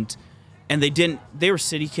 and they were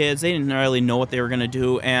city kids. They didn't really know what they were gonna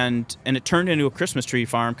do, and it turned into a Christmas tree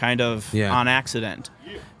farm kind of on accident.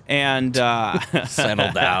 And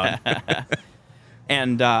settle down.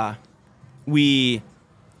 And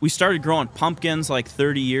we started growing pumpkins like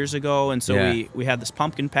 30 years ago, and so we had this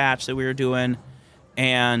pumpkin patch that we were doing,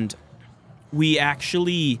 and we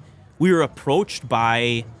were approached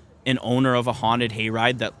by an owner of a haunted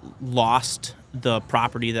hayride that lost the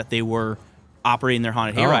property that they were operating their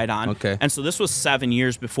haunted hayride on. Okay. And so this was 7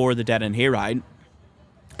 years before the Dead End Hayride,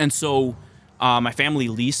 and so my family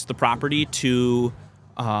leased the property to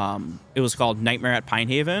it was called Nightmare at Pine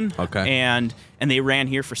Haven. Okay. And they ran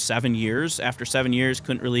here for 7 years. After 7 years,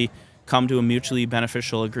 couldn't really come to a mutually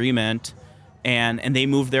beneficial agreement, and they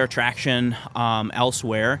moved their attraction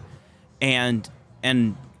elsewhere. And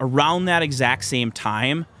around that exact same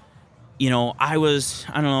time, you know, I was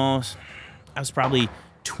probably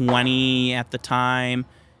 20 at the time.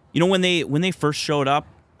 You know, when they first showed up,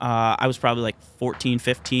 I was probably like 14,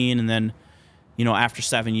 15, and then, you know, after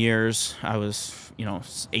 7 years, I was, you know,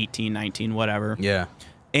 18, 19, whatever. Yeah.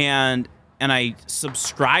 And I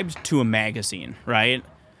subscribed to a magazine, right?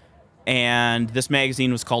 And this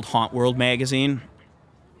magazine was called Haunt World Magazine,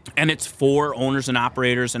 and it's for owners and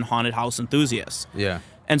operators and haunted house enthusiasts. Yeah.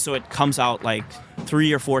 And so it comes out like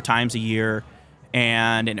 3 or 4 times a year,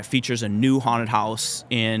 and it features a new haunted house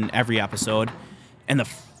in every episode. And the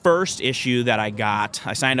first issue that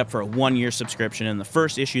I signed up for a 1-year subscription, and the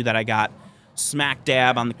first issue that I got, smack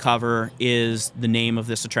dab on the cover, is the name of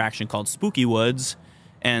this attraction called Spooky Woods,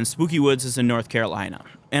 and Spooky Woods is in North Carolina.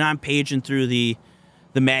 And I'm paging through the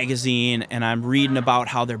magazine, and I'm reading about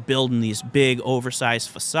how they're building these big oversized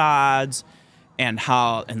facades, and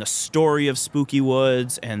the story of Spooky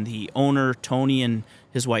Woods, and the owner Tony and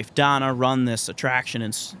his wife Donna run this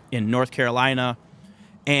attraction in North Carolina,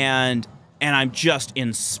 and I'm just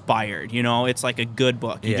inspired. You know, it's like a good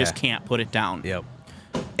book. You just can't put it down. Yep.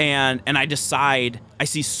 And I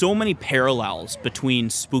see so many parallels between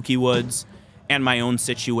Spooky Woods and my own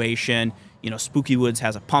situation. You know, Spooky Woods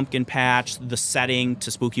has a pumpkin patch. The setting to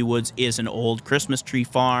Spooky Woods is an old Christmas tree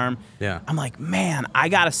farm. Yeah. I'm like, man, I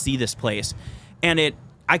got to see this place. And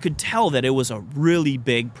I could tell that it was a really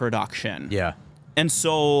big production. Yeah. And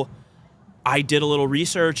so I did a little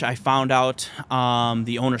research. I found out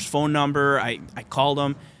the owner's phone number. I called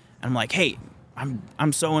him, and I'm like, hey,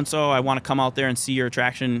 I'm so and so. I want to come out there and see your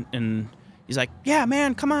attraction. And he's like, yeah,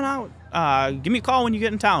 man, come on out. Give me a call when you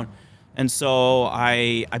get in town. And so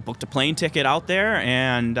I booked a plane ticket out there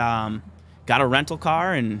and got a rental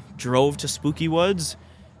car and drove to Spooky Woods.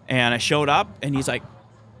 And I showed up, and he's like,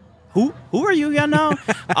 who are you again now?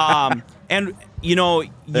 And you know,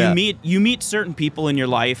 you meet certain people in your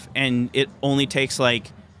life, and it only takes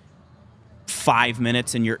like 5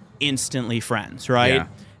 minutes, and you're instantly friends, right? Yeah.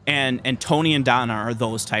 And Tony and Donna are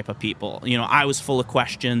those type of people. You know, I was full of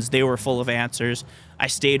questions, they were full of answers. I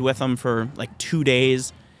stayed with them for like 2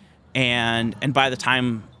 days, and by the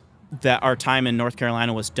time that our time in North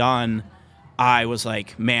Carolina was done, I was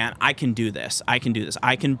like, man, I can do this. I can do this.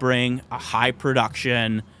 I can bring a high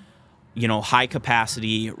production, you know, high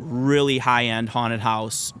capacity, really high end haunted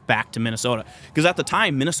house back to Minnesota. Because at the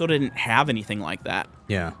time, Minnesota didn't have anything like that.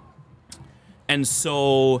 Yeah. And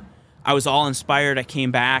so I was all inspired. I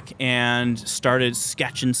came back and started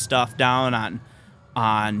sketching stuff down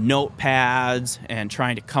on notepads and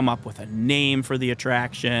trying to come up with a name for the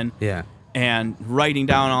attraction. Yeah. And writing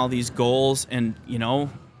down all these goals. And, you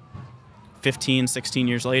know, 15, 16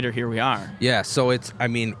 years later, here we are. Yeah, so I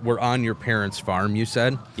mean, we're on your parents' farm, you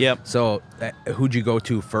said? Yep. So who'd you go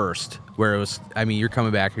to first? Where it was, I mean, you're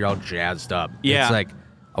coming back, you're all jazzed up. Yeah. It's like,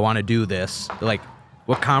 I want to do this. Like,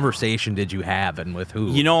 what conversation did you have and with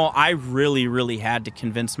who? You know, I really, really had to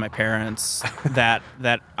convince my parents that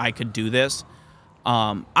I could do this.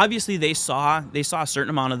 Obviously, they saw a certain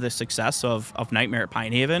amount of the success of Nightmare at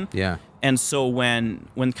Pine Haven. Yeah. And so when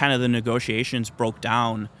kind of the negotiations broke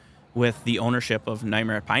down with the ownership of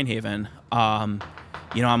Nightmare at Pine Haven,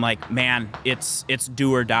 you know, I'm like, man, it's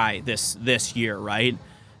do or die this year, right?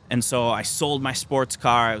 And so I sold my sports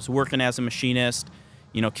car. I was working as a machinist,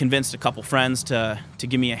 you know, convinced a couple friends to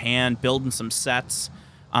give me a hand building some sets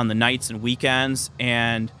on the nights and weekends.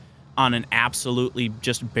 And on an absolutely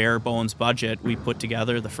just bare bones budget, we put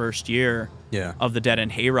together the first year of the Dead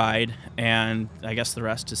End Hayride, and I guess the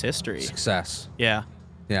rest is history. Success. Yeah.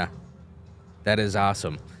 Yeah. That is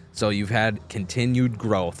awesome. So you've had continued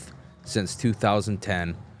growth since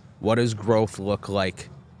 2010. What does growth look like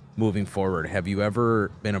moving forward? Have you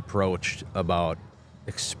ever been approached about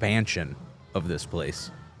expansion of this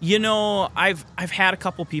place? You know, I've had a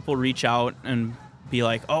couple people reach out and be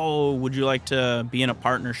like, "Oh, would you like to be in a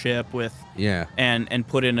partnership with?" Yeah. And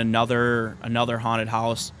put in another haunted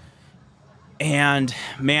house. And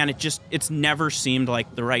man, it's never seemed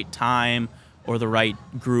like the right time or the right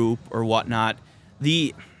group or whatnot.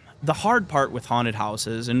 The hard part with haunted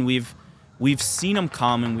houses, and we've seen them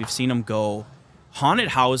come and we've seen them go. Haunted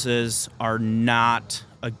houses are not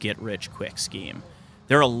a get-rich-quick scheme.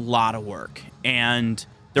 They're a lot of work, and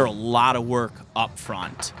they're a lot of work up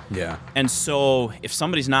front. Yeah. And so if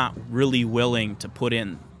somebody's not really willing to put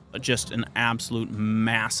in just an absolute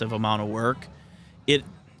massive amount of work,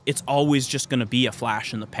 it's always just going to be a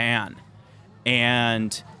flash in the pan.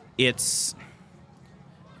 And it's,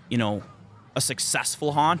 you know, a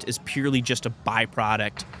successful haunt is purely just a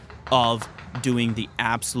byproduct of doing the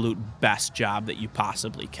absolute best job that you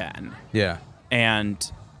possibly can. Yeah.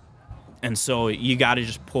 And so you got to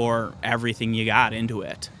just pour everything you got into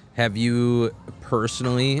it. Have you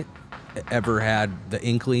personally ever had the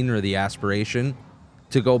inkling or the aspiration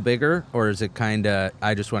to go bigger, or is it kind of,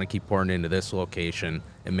 I just want to keep pouring into this location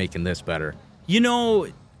and making this better? You know,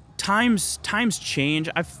 times change.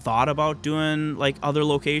 I've thought about doing like other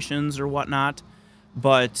locations or whatnot,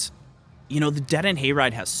 but you know, the Dead End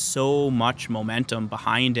Hayride has so much momentum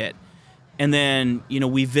behind it. And then, you know,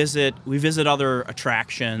 we visit other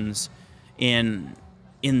attractions in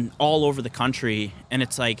all over the country, and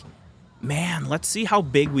it's like, man, let's see how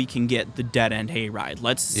big we can get the Dead End Hayride.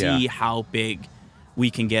 Let's see how big we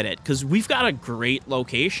can get it, because we've got a great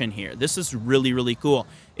location here. This is really, really cool.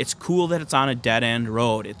 It's cool that it's on a dead end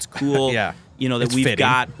road. It's cool, you know, that it's we've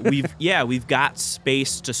fitting. we've got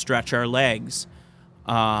space to stretch our legs.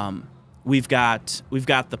 We've got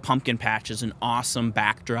the pumpkin patch as an awesome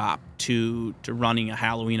backdrop to running a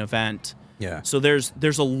Halloween event. Yeah. So there's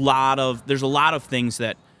a lot of things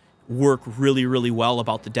that work really, really well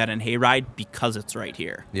about the Dead End Hayride because it's right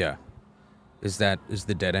here. Yeah. Is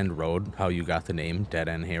the Dead End Road how you got the name Dead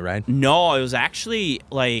End Hayride? No, it was actually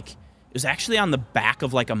on the back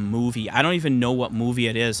of like a movie. I don't even know what movie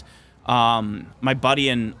it is. My buddy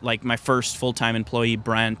and like my first full-time employee,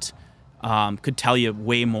 Brent, could tell you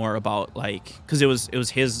way more about, like, because it was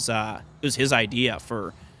his idea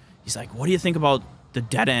for. He's like, what do you think about the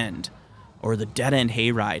Dead End or the Dead End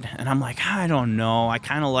Hayride? And I'm like, I don't know. I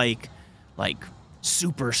kind of like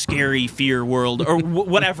super scary fear world or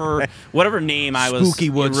whatever name I was Spooky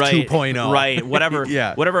Woods 2.0. right, whatever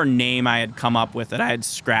Yeah. whatever name I had come up with that I had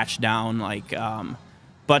scratched down, like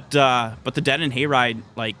but the Dead End Hayride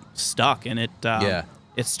like stuck, and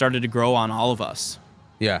it started to grow on all of us.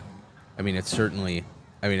 Yeah, I mean, it's certainly,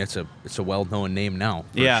 I mean, it's a well-known name now,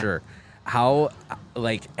 for Yeah. sure. How,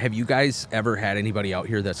 like, have you guys ever had anybody out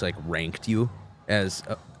here that's like ranked you as,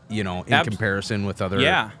 you know, in comparison with other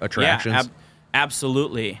attractions? Yeah,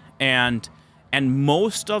 absolutely. And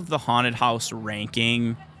most of the haunted house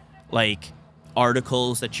ranking, like,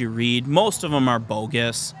 articles that you read, most of them are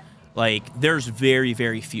bogus. Like, there's very,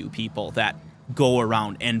 very few people that go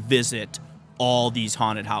around and visit all these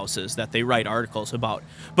haunted houses that they write articles about.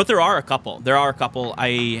 But there are a couple.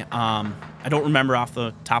 I don't remember off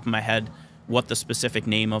the top of my head what the specific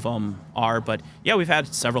name of them are, but yeah, we've had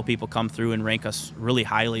several people come through and rank us really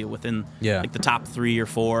highly within like the top 3 or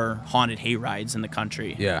 4 haunted hayrides in the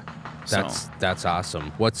country. Yeah, that's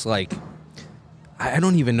awesome. What's like, I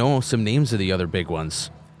don't even know some names of the other big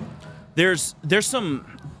ones. There's some.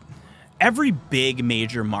 Every big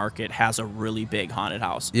major market has a really big haunted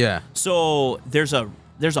house. Yeah. So there's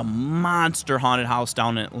a monster haunted house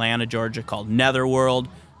down in Atlanta, Georgia called Netherworld.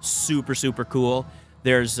 Super, super cool.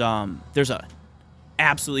 There's a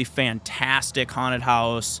absolutely fantastic haunted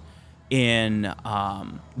house in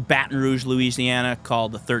Baton Rouge, Louisiana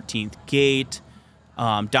called the 13th Gate.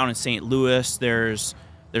 Down in St. Louis, there's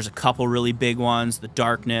a couple really big ones, The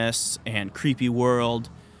Darkness and Creepy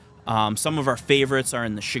World. Some of our favorites are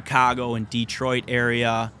in the Chicago and Detroit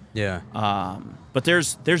area. Yeah. But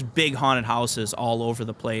there's big haunted houses all over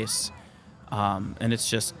the place. And it's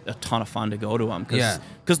just a ton of fun to go to them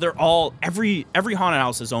because they're all every haunted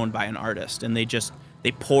house is owned by an artist, and they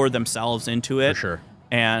pour themselves into it. For sure.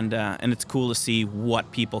 And it's cool to see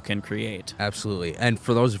what people can create. Absolutely. And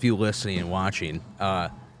for those of you listening and watching,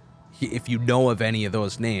 if you know of any of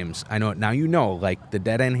those names, I know now, you know, like the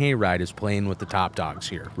Dead End Hayride is playing with the top dogs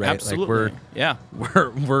here, right? Absolutely. Like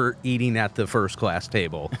we're eating at the first class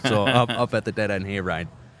table, so up at the Dead End Hayride.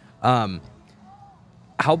 How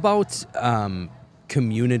about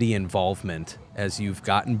community involvement as you've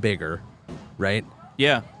gotten bigger, right?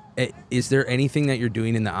 Yeah. Is there anything that you're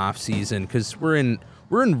doing in the off season? Because we're in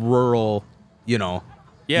rural, you know,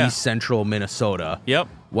 East Central Minnesota. Yep.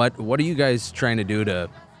 What are you guys trying to do to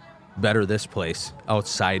better this place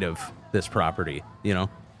outside of this property? You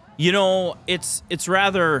know, it's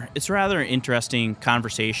rather an interesting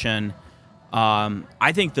conversation.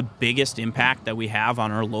 I think the biggest impact that we have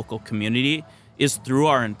on our local community is through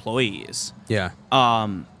our employees. Yeah.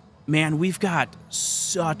 Man, we've got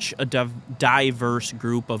such a diverse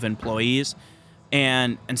group of employees,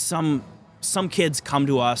 and some kids come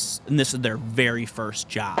to us and this is their very first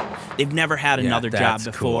job. They've never had another job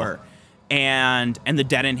before. Cool. And the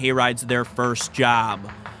Dead End Hayride's their first job.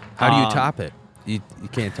 How do you top it? You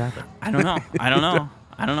can't top it. I don't know. I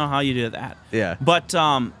don't know how you do that. Yeah. But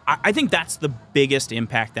I think that's the biggest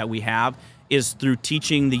impact that we have is through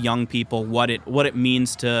teaching the young people what it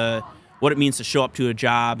means to show up to a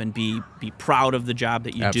job and be proud of the job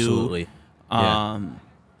that you Absolutely. do.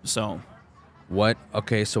 So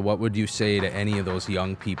what would you say to any of those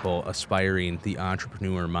young people aspiring the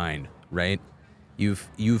entrepreneur mind, right?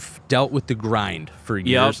 You've dealt with the grind for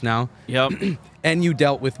years now. Yep. And you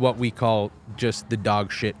dealt with what we call just the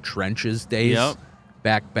dog shit trenches days. Yep.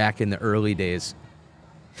 Back in the early days.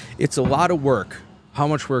 It's a lot of work. How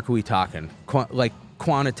much work are we talking?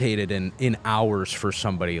 Quantitated in hours for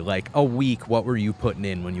somebody. Like a week, what were you putting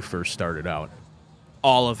in when you first started out?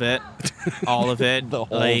 All of it. All of it. The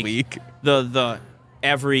whole week. The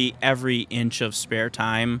every inch of spare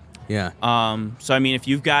time. Yeah. So I mean, if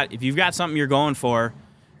you've got something you're going for,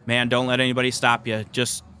 man, don't let anybody stop you.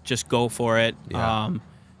 Just go for it. Yeah.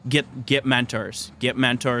 Get mentors.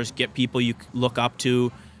 Get people you look up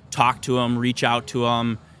to. Talk to them. Reach out to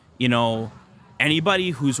them. You know, anybody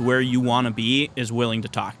who's where you want to be is willing to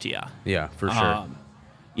talk to you. Yeah, for sure.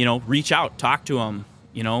 You know, reach out, talk to them.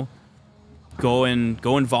 You know, go and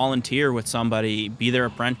volunteer with somebody. Be their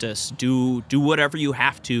apprentice. Do whatever you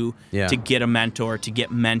have to get a mentor, to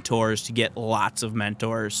get mentors, to get lots of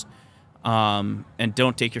mentors. And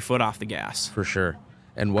don't take your foot off the gas. For sure.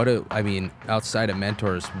 And outside of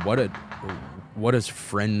mentors, what does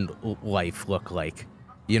friend life look like?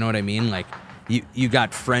 You know what I mean? Like, you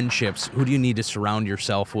got friendships. Who do you need to surround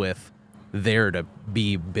yourself with there to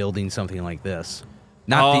be building something like this?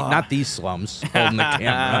 Not these slums holding the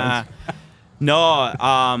camera.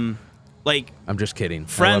 No, like, I'm just kidding.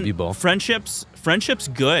 I love you both. Friendships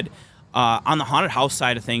good. On the haunted house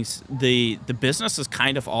side of things, the business is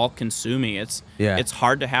kind of all consuming. It's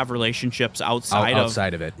hard to have relationships outside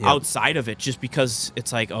of it. Outside of it, just because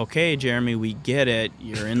it's like, okay, Jeremy, we get it.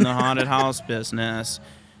 You're in the haunted house business.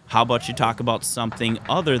 How about you talk about something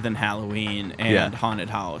other than Halloween and haunted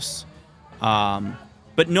house?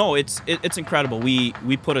 But no, it's incredible.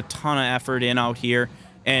 We put a ton of effort in out here,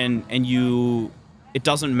 and it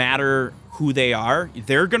doesn't matter who they are.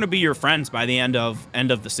 They're going to be your friends by the end of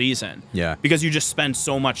the season. Yeah. Because you just spend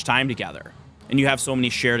so much time together, and you have so many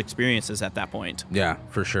shared experiences at that point. Yeah,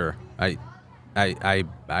 for sure. I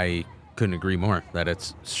couldn't agree more that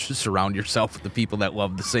it's surround yourself with the people that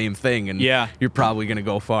love the same thing, and you're probably going to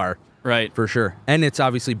go far. Right. For sure. And it's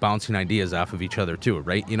obviously bouncing ideas off of each other too,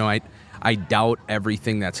 right? You know, I doubt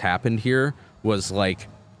everything that's happened here was like,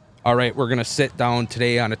 all right, we're going to sit down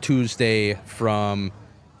today on a Tuesday from,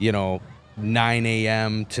 9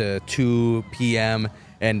 a.m. to 2 p.m.,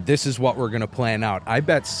 and this is what we're going to plan out. I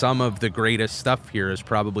bet some of the greatest stuff here has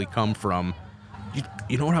probably come from,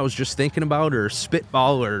 you know what I was just thinking about, or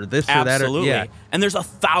spitball, or this or that. Absolutely. And there's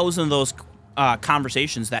 1,000 of those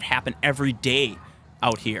conversations that happen every day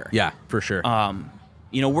out here. Yeah, for sure.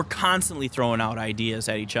 We're constantly throwing out ideas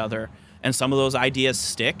at each other, and some of those ideas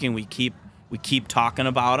stick, and we keep talking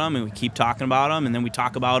about them, and we keep talking about them, and then we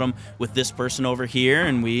talk about them with this person over here,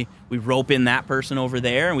 and we rope in that person over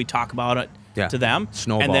there, and we talk about it to them.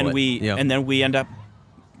 Snowball and then it. And then we end up,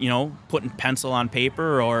 putting pencil on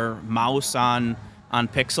paper or mouse on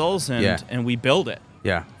pixels, and we build it.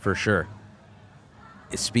 Yeah, for sure.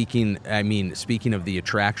 Speaking of the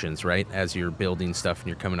attractions, right? As you're building stuff and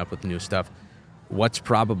you're coming up with new stuff, what's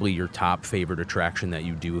probably your top favorite attraction that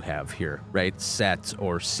you do have here, right? Sets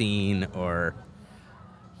or scene or...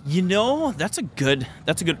 That's a good...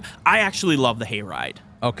 I actually love the hayride.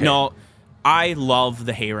 Okay. No, I love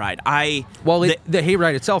the hayride. The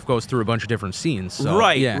hayride itself goes through a bunch of different scenes. So,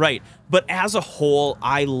 right. But as a whole,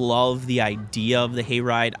 I love the idea of the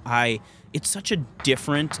hayride. It's such a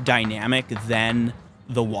different dynamic than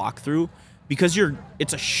the walkthrough, because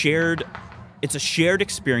it's a shared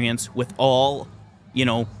experience with all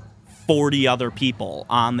 40 other people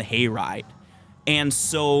on the hayride. And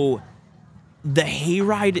so the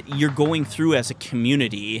hayride, you're going through as a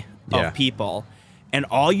community of people, and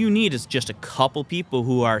all you need is just a couple people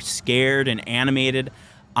who are scared and animated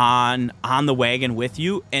on the wagon with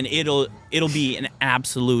you, and it'll be an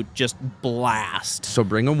absolute just blast. So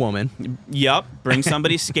bring a woman. Yep, bring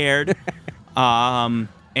somebody scared.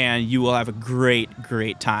 And you will have a great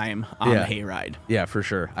time on the hayride. Yeah, for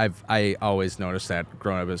sure. I always noticed that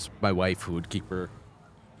growing up as my wife who would keep her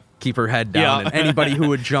head down, and anybody who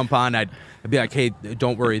would jump on, I'd be like, hey,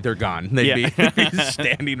 don't worry, they're gone. They'd be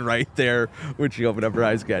standing right there when she opened up her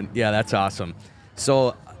eyes again. Yeah, that's awesome.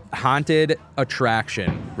 So haunted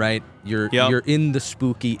attraction, right? You're in the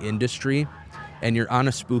spooky industry, and you're on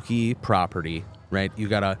a spooky property, right?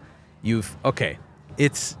 You've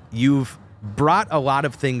brought a lot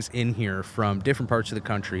of things in here from different parts of the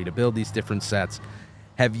country to build these different sets.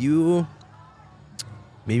 Have you,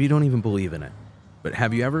 maybe you don't even believe in it, but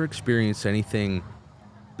have you ever experienced anything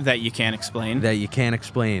that you can't explain? That you can't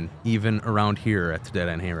explain, even around here at the Dead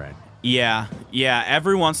End Hayride? Yeah.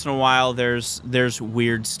 Every once in a while, there's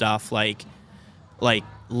weird stuff like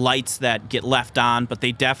lights that get left on, but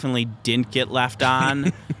they definitely didn't get left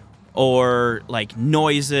on, or like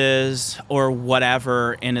noises or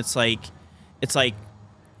whatever, and it's like,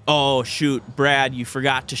 oh shoot, Brad, you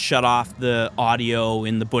forgot to shut off the audio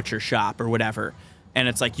in the butcher shop or whatever, and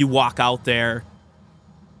it's like you walk out there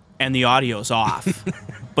and the audio's off,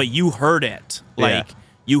 but you heard it.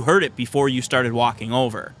 You heard it before you started walking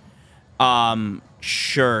over.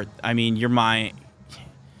 Sure. I mean, your mind,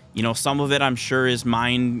 some of it I'm sure is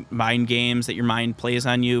mind games that your mind plays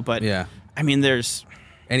on you, but I mean, there's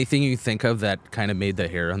anything you think of that kind of made the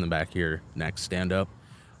hair on the back of your neck stand up.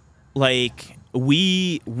 Like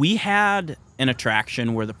we had an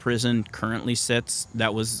attraction where the prison currently sits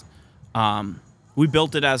that was, we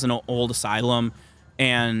built it as an old asylum,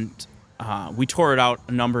 and we tore it out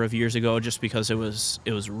a number of years ago just because it was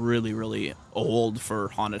really, really old for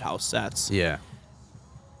haunted house sets. Yeah.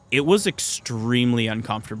 It was extremely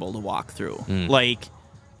uncomfortable to walk through. Like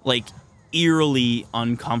eerily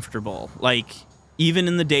uncomfortable. Like even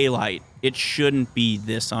in the daylight, it shouldn't be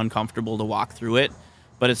this uncomfortable to walk through it.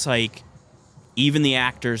 But it's like even the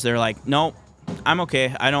actors, they're like, "Nope, I'm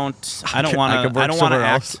okay. I don't want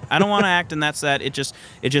to act in that set. It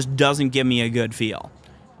just doesn't give me a good feel."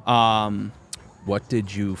 What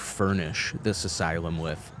did you furnish this asylum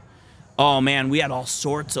with? Oh man, we had all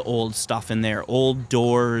sorts of old stuff in there. Old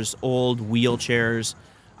doors, old wheelchairs.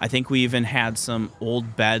 I think we even had some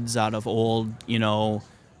old beds out of old,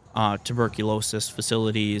 tuberculosis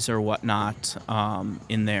facilities or whatnot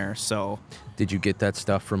in there. So, did you get that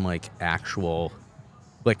stuff from like actual,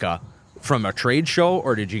 from a trade show,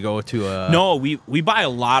 or did you go to a? No, we buy a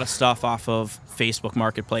lot of stuff off of Facebook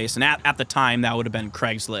Marketplace, and at the time that would have been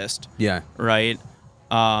Craigslist. Yeah. Right.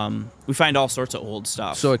 We find all sorts of old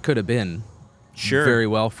stuff. So it could have been very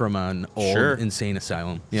well from an old insane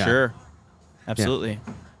asylum. Yeah. Sure. Absolutely.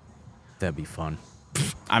 Yeah. That'd be fun.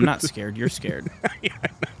 I'm not scared. You're scared. Yeah,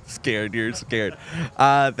 I'm not scared. You're scared.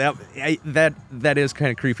 That is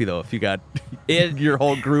kind of creepy though. If you got your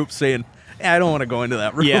whole group saying, "I don't want to go into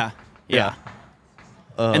that room." Yeah. Yeah.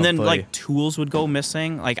 Oh, and then buddy. like tools would go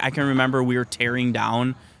missing. Like I can remember we were tearing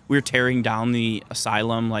down the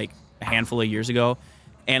asylum like a handful of years ago,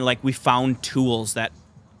 and like we found tools that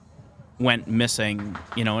went missing,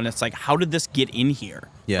 and it's like, how did this get in here?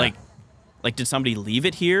 Yeah. Like did somebody leave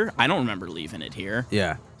it here? I don't remember leaving it here.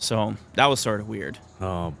 Yeah. So that was sort of weird.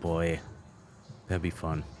 Oh boy, that'd be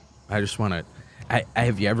fun. I just want to.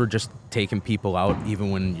 Have you ever just taken people out even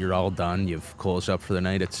when you're all done? You've closed up for the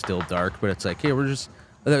night. It's still dark, but it's like, hey, we're just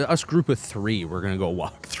us group of 3. We're gonna go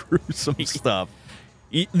walk through some stuff.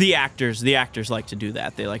 The actors like to do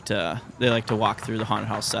that. They like to walk through the haunted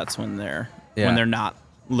house sets when they're not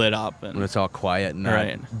lit up and when it's all quiet and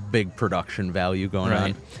right. Big production value going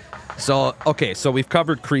on. So okay, so we've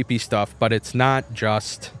covered creepy stuff, but it's not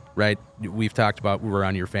just right. We've talked about we're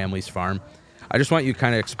on your family's farm. I just want you to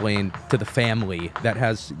kind of explain to the family that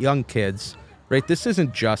has young kids, right? This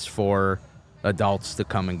isn't just for adults to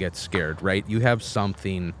come and get scared, right? You have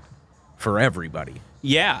something for everybody.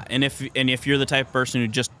 Yeah, and if you're the type of person who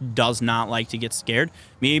just does not like to get scared,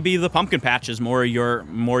 maybe the pumpkin patch is more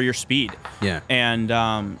your speed. Yeah. And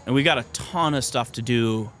we got a ton of stuff to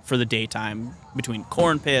do for the daytime between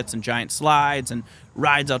corn pits and giant slides and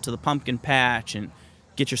rides out to the pumpkin patch and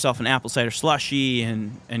get yourself an apple cider slushie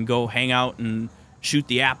and go hang out and shoot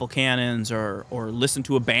the apple cannons or listen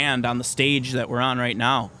to a band on the stage that we're on right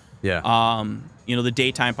now. Yeah. The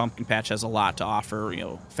daytime pumpkin patch has a lot to offer,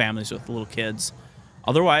 families with little kids.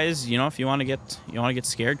 Otherwise, if you want to get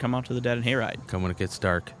scared, come out to the Dead End Hayride. Come when it gets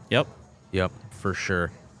dark. Yep, for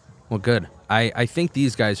sure. Well, good. I think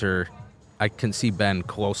these guys are. I can see Ben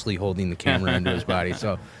closely holding the camera into his body,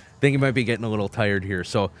 so I think he might be getting a little tired here.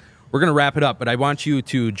 So we're gonna wrap it up, but I want you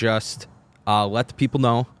to just let the people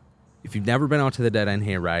know if you've never been out to the Dead End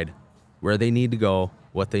Hayride, where they need to go,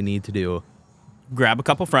 what they need to do. Grab a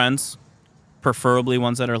couple friends, preferably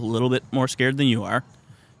ones that are a little bit more scared than you are.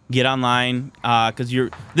 Get online because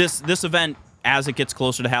this event, as it gets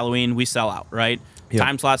closer to Halloween, we sell out, right? Yep.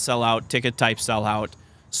 Time slots sell out, ticket types sell out.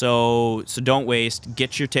 So don't waste.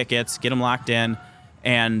 Get your tickets, get them locked in,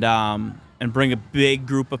 and bring a big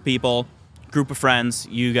group of people, group of friends.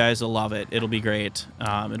 You guys will love it. It'll be great.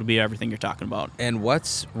 It'll be everything you're talking about. And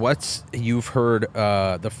what's you've heard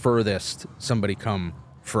the furthest somebody come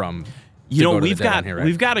from? We've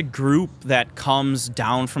got a group that comes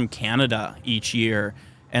down from Canada each year.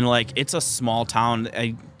 And like it's a small town.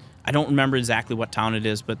 I don't remember exactly what town it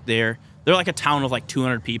is, but they're like a town of like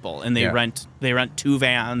 200 people, and they rent 2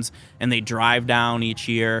 vans, and they drive down each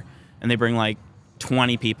year, and they bring like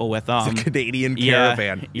 20 people with them. It's a Canadian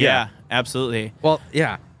caravan. Yeah, absolutely. Well,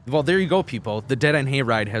 yeah. Well, there you go, people. The Dead End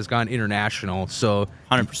Hayride has gone international, so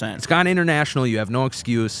 100%. It's gone international. You have no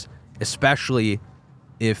excuse, especially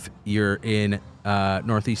if you're in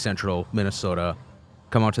northeast central Minnesota.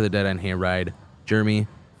 Come out to the Dead End Hayride. Jeremy,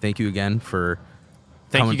 thank you again for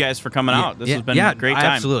you guys for coming out. This has been a great time.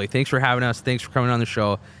 Absolutely. Thanks for having us. Thanks for coming on the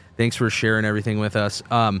show. Thanks for sharing everything with us.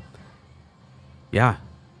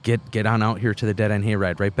 Get on out here to the Dead End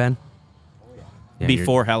Hayride, right, Ben? Yeah,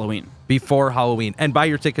 Before Halloween. Before Halloween. And buy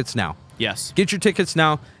your tickets now. Yes. Get your tickets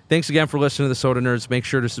now. Thanks again for listening to the Soda Nerds. Make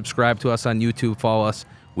sure to subscribe to us on YouTube. Follow us.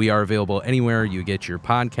 We are available anywhere you get your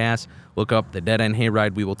podcasts. Look up the Dead End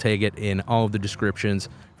Hayride. We will tag it in all of the descriptions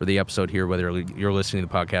for the episode here, whether you're listening to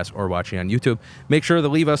the podcast or watching on YouTube. Make sure to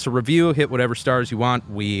leave us a review. Hit whatever stars you want.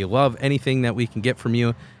 We love anything that we can get from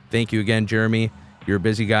you. Thank you again, Jeremy. You're a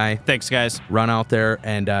busy guy. Thanks, guys. Run out there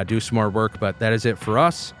and do some more work. But that is it for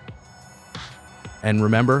us. And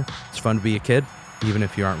remember, it's fun to be a kid, even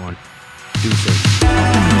if you aren't one.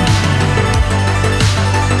 Deuces.